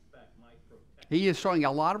out respect, might protect. He is showing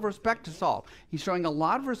a lot of respect to Saul. He's showing a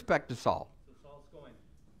lot of respect to Saul. So Saul's going,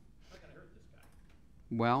 I'm not going to hurt this guy.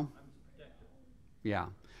 Well, I'm his protector. yeah.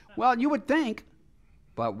 Well, you would think,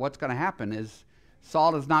 but what's going to happen is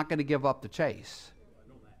Saul is not going to give up the chase. I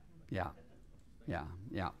know that. Yeah. Yeah.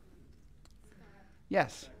 Yeah.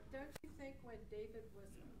 Yes. Don't you think when David was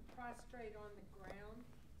prostrate on the ground,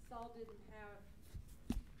 Saul didn't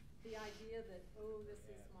have the idea that, oh, this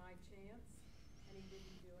is my chance, and he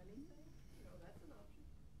didn't do anything? No, that's an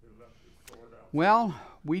option. Well,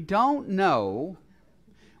 we don't know.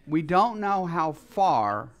 We don't know how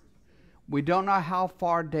far. We don't know how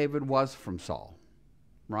far David was from Saul,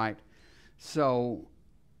 right? So,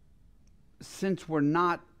 since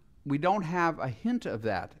we don't have a hint of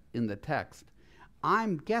that in the text,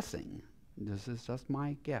 I'm guessing, this is just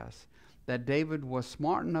my guess, that David was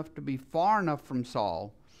smart enough to be far enough from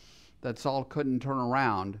Saul that Saul couldn't turn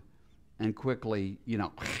around and quickly,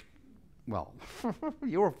 well,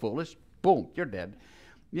 you were foolish. Boom, you're dead.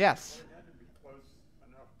 Yes.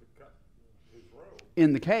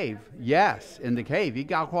 In the cave, yes, in the cave. He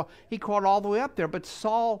crawled all the way up there, but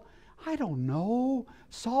Saul, I don't know.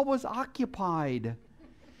 Saul was occupied.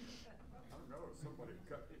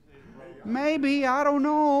 Maybe, I don't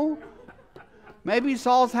know. Maybe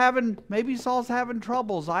Saul's having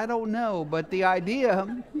troubles. I don't know. But the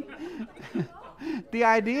idea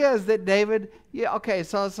is that David, yeah, okay,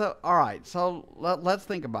 so all right, so let's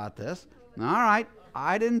think about this. All right,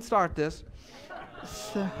 I didn't start this.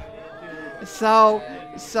 So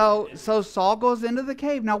Saul goes into the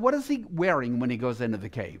cave. Now, what is he wearing when he goes into the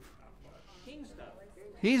cave? King stuff.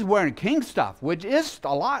 He's wearing king stuff, which is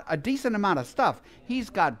a decent amount of stuff. He's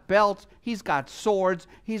got belts, he's got swords,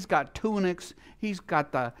 he's got tunics, he's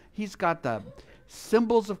got the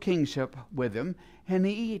symbols of kingship with him, and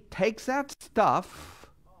he takes that stuff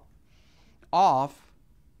off,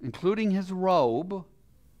 including his robe,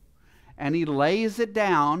 and he lays it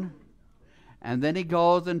down, and then he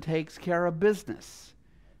goes and takes care of business.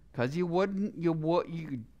 Because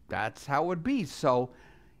that's how it would be. So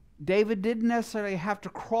David didn't necessarily have to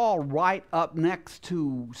crawl right up next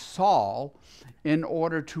to Saul in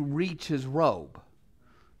order to reach his robe.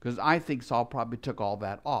 Because I think Saul probably took all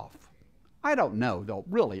that off. I don't know, though.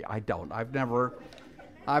 Really, I don't. I've never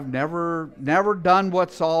done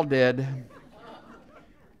what Saul did.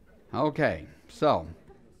 Okay, so,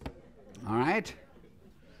 all right.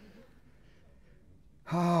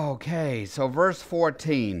 Okay, so verse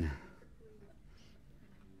 14.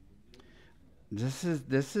 This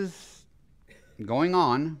is going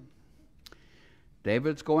on.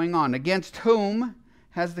 David's going on. Against whom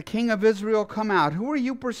has the king of Israel come out? Who are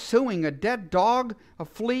you pursuing? A dead dog? A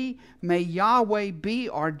flea? May Yahweh be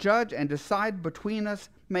our judge and decide between us.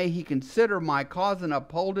 May he consider my cause and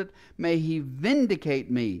uphold it. May he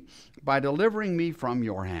vindicate me by delivering me from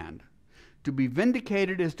your hand. To be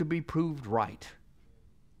vindicated is to be proved right.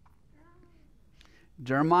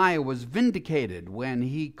 Jeremiah was vindicated when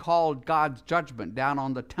he called God's judgment down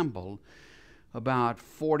on the temple about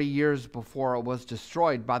 40 years before it was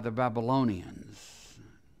destroyed by the Babylonians.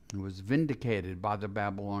 He was vindicated by the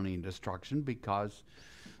Babylonian destruction because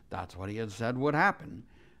that's what he had said would happen.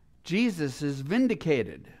 Jesus is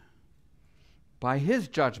vindicated by his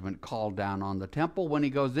judgment called down on the temple when he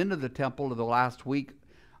goes into the temple of the last week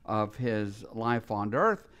of his life on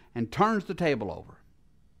earth and turns the table over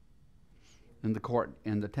in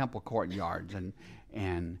the temple courtyards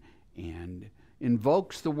and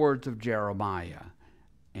invokes the words of Jeremiah.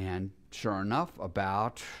 And sure enough,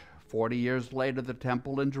 about 40 years later, the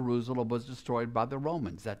temple in Jerusalem was destroyed by the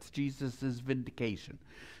Romans. That's Jesus' vindication.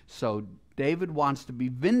 So David wants to be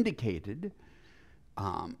vindicated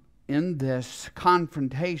in this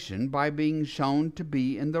confrontation by being shown to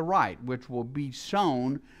be in the right, which will be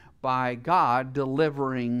shown by God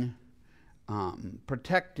delivering,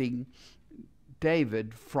 protecting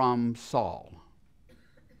David from Saul.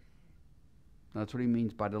 That's what he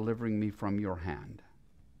means by delivering me from your hand.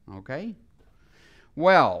 Okay?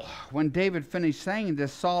 Well, when David finished saying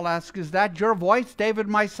this, Saul asked, "Is that your voice, David,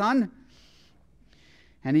 my son?"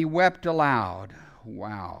 And he wept aloud.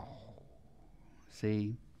 Wow.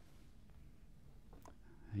 See,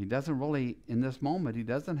 he doesn't really, in this moment, he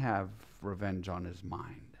doesn't have revenge on his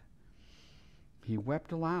mind. He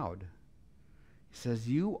wept aloud. He says,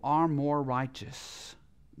 "You are more righteous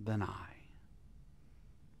than I."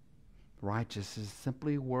 Righteous is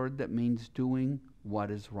simply a word that means doing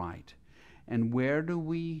what is right. And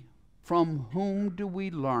from whom do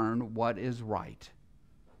we learn what is right?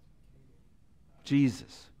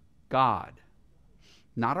 Jesus, God,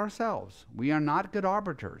 not ourselves. We are not good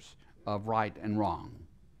arbiters of right and wrong.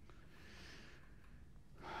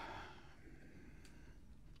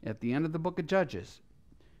 At the end of the book of Judges,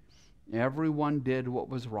 everyone did what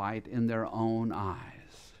was right in their own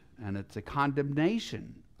eyes. And it's a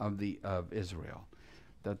condemnation of Israel,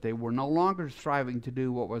 that they were no longer striving to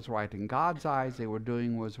do what was right in God's eyes. They were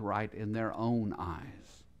doing what was right in their own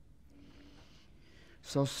eyes.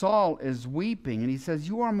 So Saul is weeping, and he says,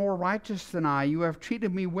 "You are more righteous than I. You have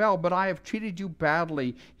treated me well, but I have treated you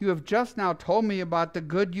badly. You have just now told me about the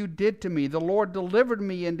good you did to me. The Lord delivered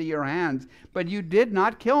me into your hands, but you did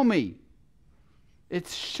not kill me."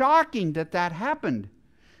 It's shocking that that happened.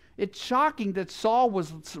 It's shocking that Saul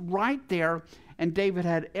was right there, and David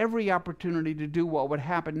had every opportunity to do what would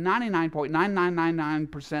happen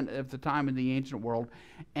 99.9999% of the time in the ancient world,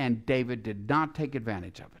 and David did not take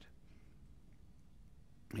advantage of it.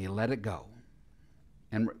 He let it go.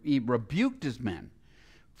 And he rebuked his men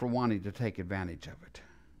for wanting to take advantage of it.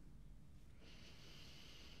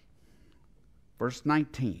 Verse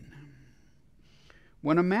 19.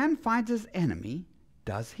 When a man finds his enemy,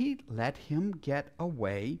 does he let him get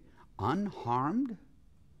away unharmed?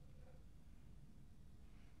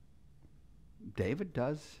 David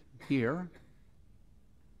does here.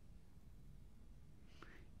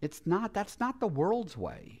 That's not the world's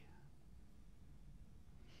way.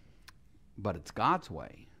 But it's God's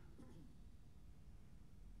way.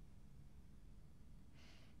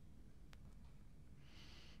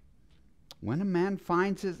 When a man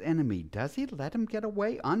finds his enemy, does he let him get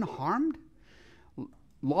away unharmed?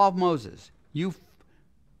 Law of Moses.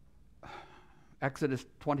 Exodus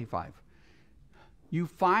 25. You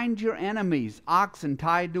find your enemies, oxen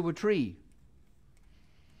tied to a tree.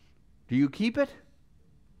 Do you keep it?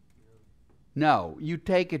 No, you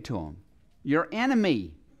take it to him. Your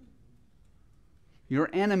enemy. Your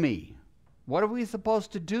enemy. What are we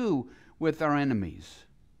supposed to do with our enemies?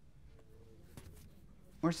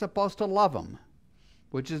 We're supposed to love them,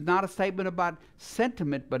 which is not a statement about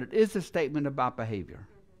sentiment, but it is a statement about behavior.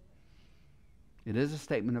 It is a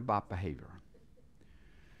statement about behavior.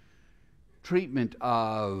 Treatment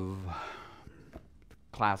of,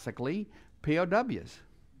 classically, POWs.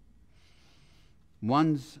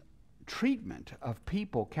 One's treatment of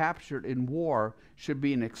people captured in war should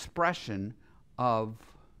be an expression of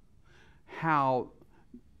how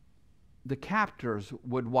the captors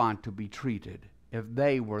would want to be treated if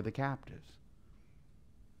they were the captives.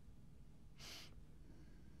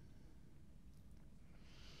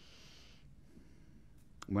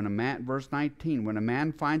 Verse 19, when a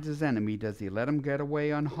man finds his enemy, does he let him get away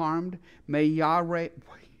unharmed? May Yahweh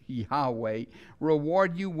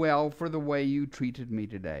reward you well for the way you treated me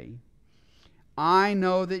today. I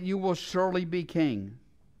know that you will surely be king,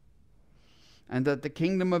 and that the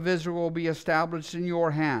kingdom of Israel will be established in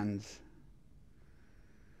your hands.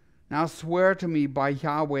 Now swear to me by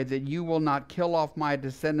Yahweh that you will not kill off my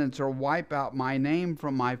descendants or wipe out my name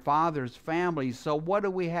from my father's family. So what do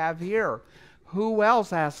we have here? Who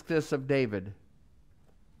else asked this of David?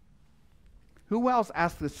 Who else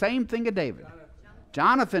asked the same thing of David?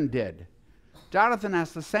 Jonathan did. Jonathan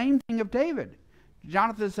asked the same thing of David.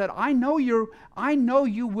 Jonathan said, I know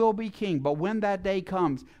you will be king, but when that day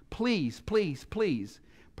comes, please, please, please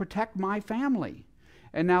protect my family.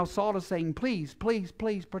 And now Saul is saying, please, please,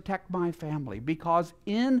 please protect my family, because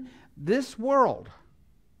in this world,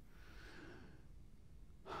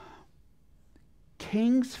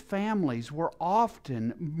 kings' families were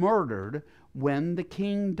often murdered when the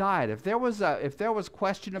king died. If there was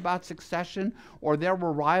question about succession, or there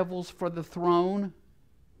were rivals for the throne,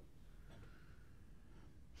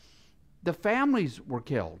 the families were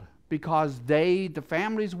killed, because the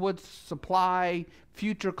families would supply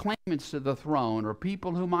future claimants to the throne, or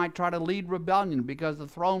people who might try to lead rebellion because the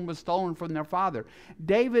throne was stolen from their father.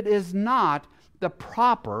 David is not the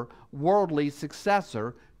proper worldly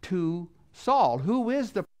successor to Saul. Who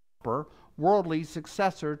is the proper worldly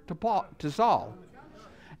successor to Saul?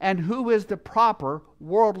 And who is the proper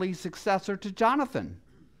worldly successor to Jonathan?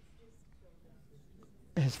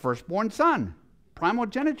 His firstborn son.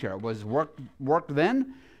 Primogeniture was worked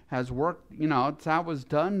then, has worked, it's how it was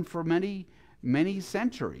done for many, many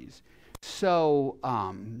centuries. So,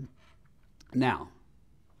 now,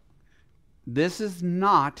 this is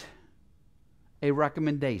not a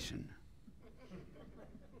recommendation.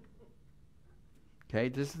 Okay,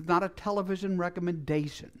 this is not a television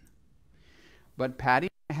recommendation. But Patty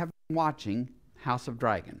and I have been watching House of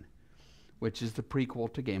Dragon, which is the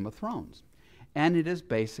prequel to Game of Thrones. And it is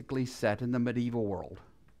basically set in the medieval world.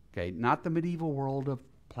 Okay, not the medieval world of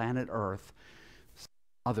planet Earth,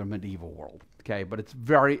 other medieval world. Okay, but it's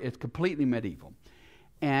completely medieval.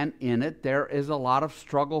 And in it, there is a lot of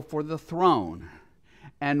struggle for the throne.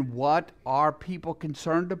 And what are people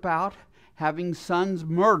concerned about? having sons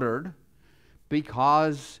murdered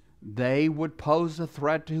because they would pose a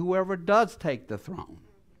threat to whoever does take the throne.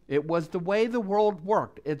 It was the way the world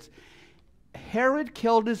worked. Herod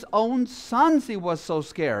killed his own sons. He was so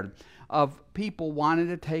scared of people wanting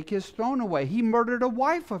to take his throne away. He murdered a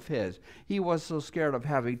wife of his. He was so scared of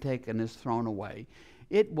having taken his throne away.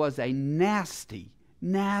 It was a nasty,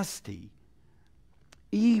 nasty,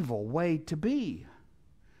 evil way to be.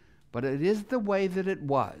 But it is the way that it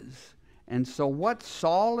was. And so what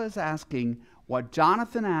Saul is asking, what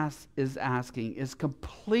Jonathan is asking, is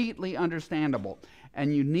completely understandable.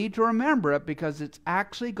 And you need to remember it because it's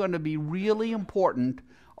actually going to be really important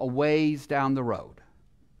a ways down the road.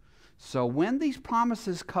 So when these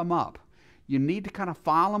promises come up, you need to kind of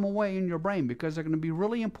file them away in your brain because they're going to be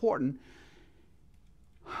really important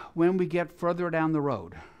when we get further down the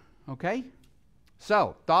road. Okay?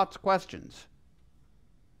 So, thoughts, questions?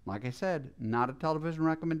 Like I said, not a television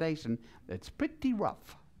recommendation. It's pretty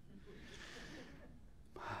rough.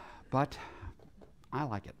 But I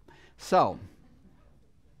like it. So,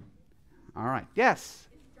 all right. Yes?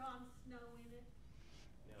 Is Jon Snow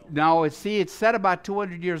in it? No, it's set about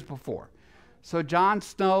 200 years before. So Jon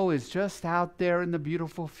Snow is just out there in the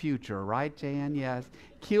beautiful future, right, Jan? Yes.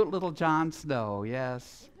 Cute little Jon Snow,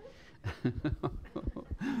 yes.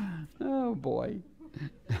 Oh, boy.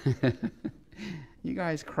 You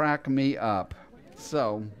guys crack me up.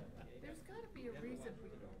 So, There's got to be a reason we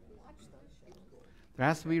watch those shows. there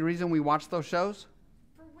has to be a reason we watch those shows?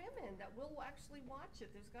 For women, that will actually watch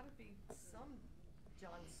it. There's got to be some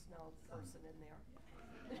Jon Snow person in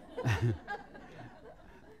there.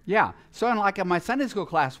 Yeah. So, in my Sunday school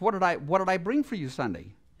class, what did I bring for you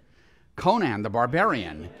Sunday? Conan the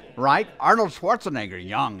Barbarian, right? Arnold Schwarzenegger,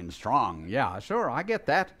 young and strong. Yeah, sure, I get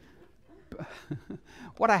that.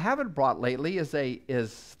 What I haven't brought lately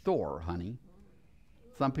is Thor, honey.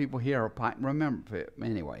 Some people here remember.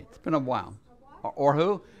 Anyway, it's been a while. Or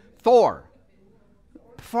who? Thor.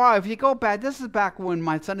 If you go back, this is back when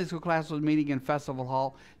my Sunday school class was meeting in Festival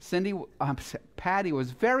Hall. Patty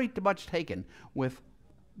was very much taken with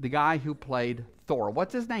the guy who played Thor.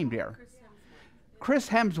 What's his name, dear? Chris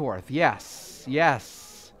Hemsworth. Yes,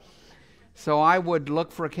 yes. So I would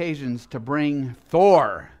look for occasions to bring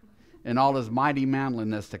Thor in all his mighty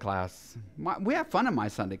manliness to class. We have fun in my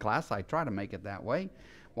Sunday class. I try to make it that way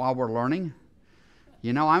while we're learning.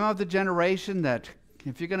 You know, I'm of the generation that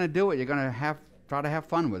if you're going to do it, you're going to try to have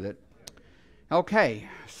fun with it. Okay,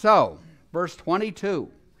 so verse 22.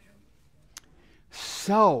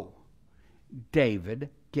 So David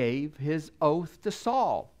gave his oath to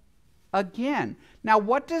Saul. Again. Now,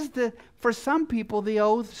 for some people, the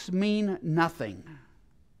oaths mean nothing.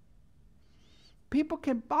 People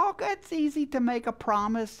it's easy to make a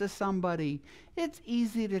promise to somebody. It's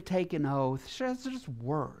easy to take an oath. Sure, it's just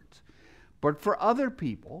words. But for other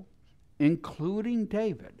people, including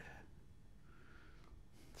David,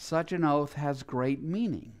 such an oath has great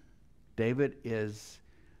meaning. It's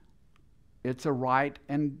a right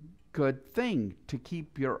and good thing to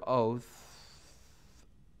keep your oath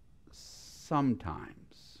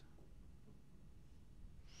sometimes.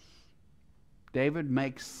 David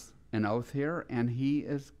makes an oath here, and he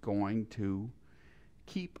is going to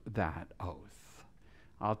keep that oath.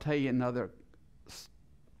 I'll tell you another.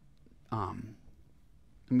 Let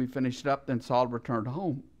me finish it up. Then Saul returned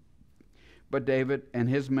home, but David and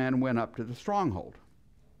his men went up to the stronghold.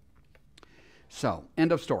 So,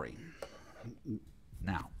 end of story.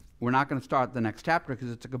 Now, we're not going to start the next chapter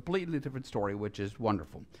because it's a completely different story, which is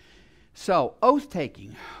wonderful. So, oath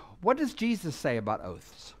taking. What does Jesus say about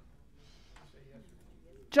oaths?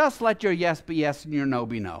 Just let your yes be yes and your no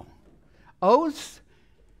be no. Oaths,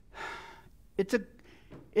 it's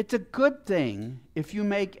a good thing if you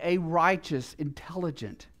make a righteous,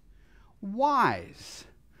 intelligent, wise,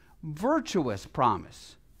 virtuous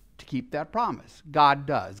promise to keep that promise. God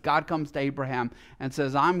does. God comes to Abraham and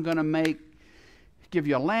says, I'm going to give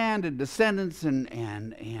you land and descendants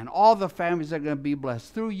and all the families are going to be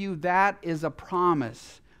blessed through you. That is a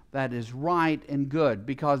promise that is right and good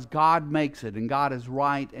because God makes it and God is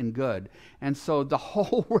right and good. And so the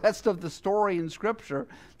whole rest of the story in Scripture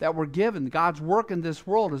that we're given, God's work in this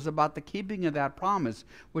world, is about the keeping of that promise,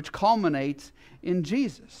 which culminates in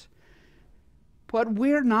Jesus. But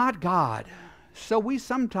we're not God. So we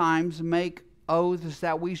sometimes make oaths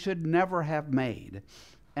that we should never have made.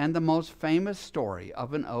 And the most famous story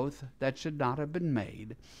of an oath that should not have been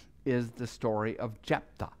made is the story of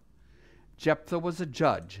Jephthah. Jephthah was a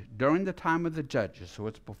judge during the time of the judges, so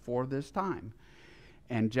it's before this time.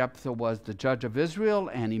 and Jephthah was the judge of Israel,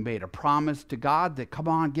 and he made a promise to God that, come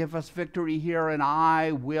on, give us victory here, and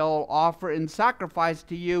I will offer in sacrifice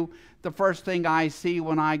to you the first thing I see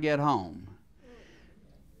when I get home.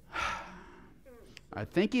 I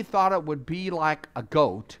think he thought it would be like a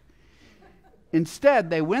goat. Instead,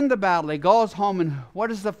 they win the battle. He goes home, and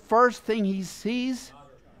what is the first thing he sees?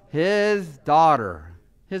 His daughter,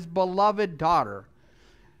 his beloved daughter.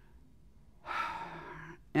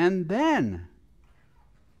 And then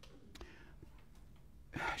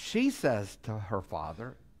she says to her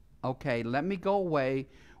father, okay, let me go away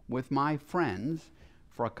with my friends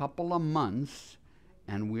for a couple of months,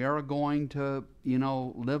 and we are going to,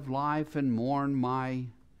 live life and mourn my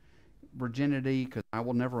virginity because I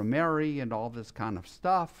will never marry and all this kind of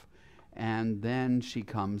stuff. And then she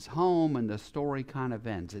comes home, and the story kind of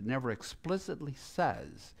ends. It never explicitly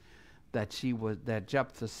says that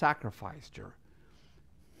Jephthah sacrificed her.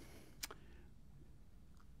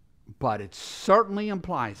 But it certainly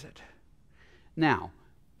implies it. Now,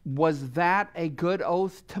 was that a good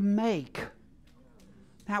oath to make?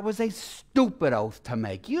 That was a stupid oath to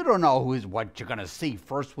make. You don't know what you're going to see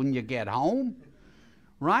first when you get home,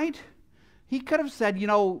 right? He could have said,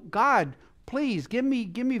 God, please give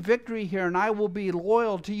me victory here, and I will be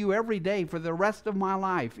loyal to you every day for the rest of my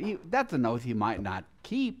life. That's an oath he might not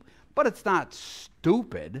keep, but it's not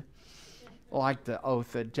stupid like the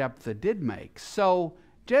oath that Jephthah did make. So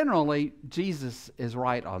generally, Jesus is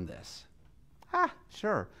right on this.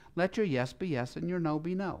 Sure. Let your yes be yes and your no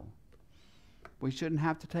be no. We shouldn't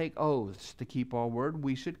have to take oaths to keep our word.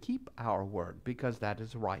 We should keep our word because that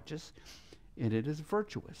is righteous and it is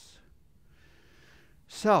virtuous.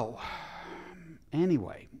 So,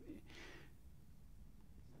 anyway,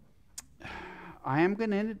 I am going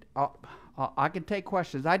to end it. I can take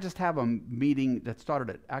questions. I just have a meeting that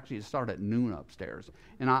started at noon upstairs.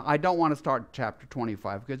 And I don't want to start chapter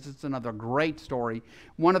 25 because it's another great story.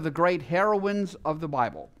 One of the great heroines of the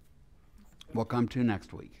Bible. We'll come to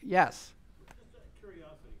next week. Yes? Just out of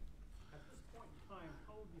curiosity, at this point in time,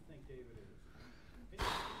 how old do you think David is?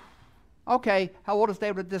 Okay, how old is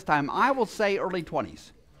David at this time? I will say early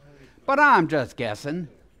 20s. But I'm just guessing.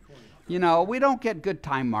 We don't get good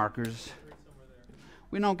time markers.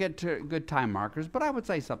 We don't get good time markers, but I would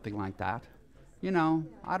say something like that. I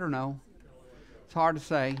don't know. It's hard to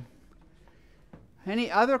say.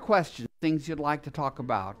 Any other questions, things you'd like to talk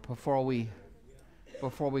about before we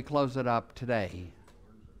close it up today?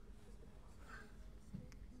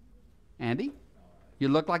 Andy? You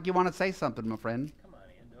look like you want to say something, my friend. Come on,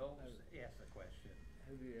 Ando, ask the question.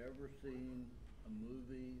 Have you ever seen a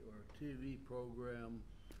movie or a TV program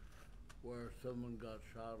where someone got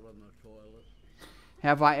shot on the toilet?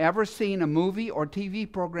 Have I ever seen a movie or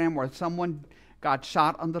TV program where someone got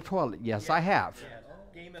shot on the toilet? Yes, I have. Yes.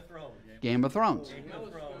 Game of Thrones. Game of Thrones. Game of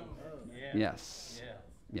Thrones. Yeah. Yes. Yeah.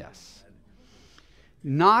 Yes.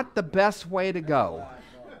 Not the best way to go.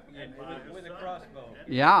 And with a crossbow.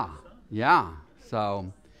 Yeah.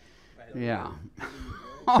 So, yeah.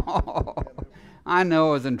 I know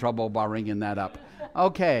I was in trouble by ringing that up.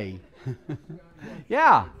 Okay.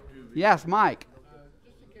 Yeah. Yes, Mike.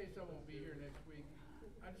 Just in case I won't be here next week,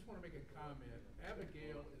 I just want to make a comment.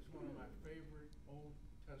 Abigail is one of my favorite Old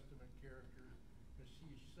Testament characters because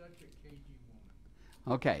she's such a cagey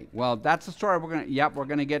woman. Okay. Well, that's the story we're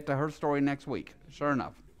going to get to her story next week. Sure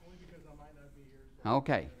enough. Only because I might not be here. So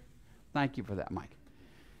Okay. Thank you for that, Mike.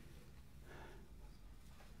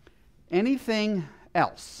 Anything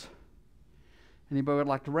else? Anybody would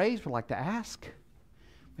like to raise, would like to ask?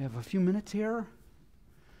 We have a few minutes here.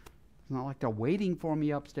 It's not like they're waiting for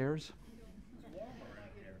me upstairs.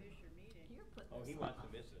 Oh, he wants to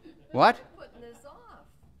miss it. What? Putting this off,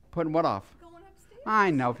 Putting what off? going upstairs.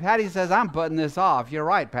 I know. Patty says I'm putting this off. You're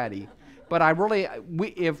right, Patty. But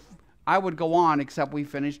if I would go on, except we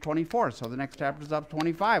finished 24, so the next chapter's up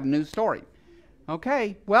 25, new story.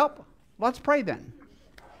 Okay, well, let's pray then.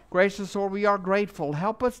 Gracious Lord, we are grateful.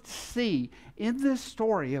 Help us to see in this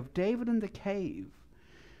story of David in the cave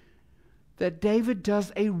that David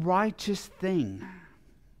does a righteous thing.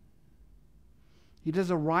 He does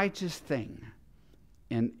a righteous thing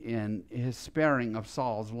in his sparing of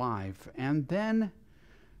Saul's life. And then,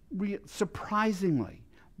 surprisingly,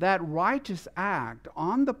 that righteous act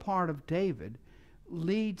on the part of David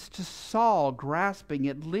leads to Saul grasping,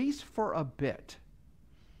 at least for a bit,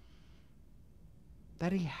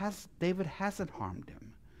 that David hasn't harmed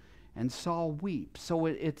him. And Saul weeps. So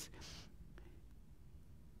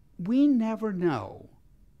we never know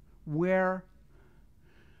where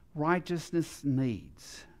righteousness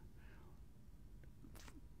leads.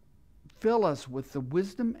 Fill us with the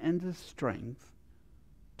wisdom and the strength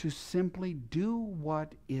to simply do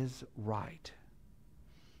what is right.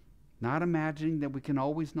 Not imagining that we can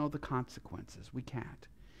always know the consequences. We can't.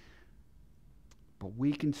 But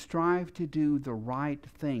we can strive to do the right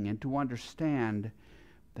thing and to understand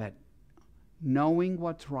that knowing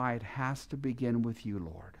what's right has to begin with you,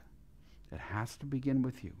 Lord. It has to begin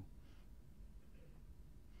with you.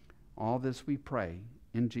 All this we pray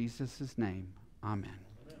in Jesus' name. Amen.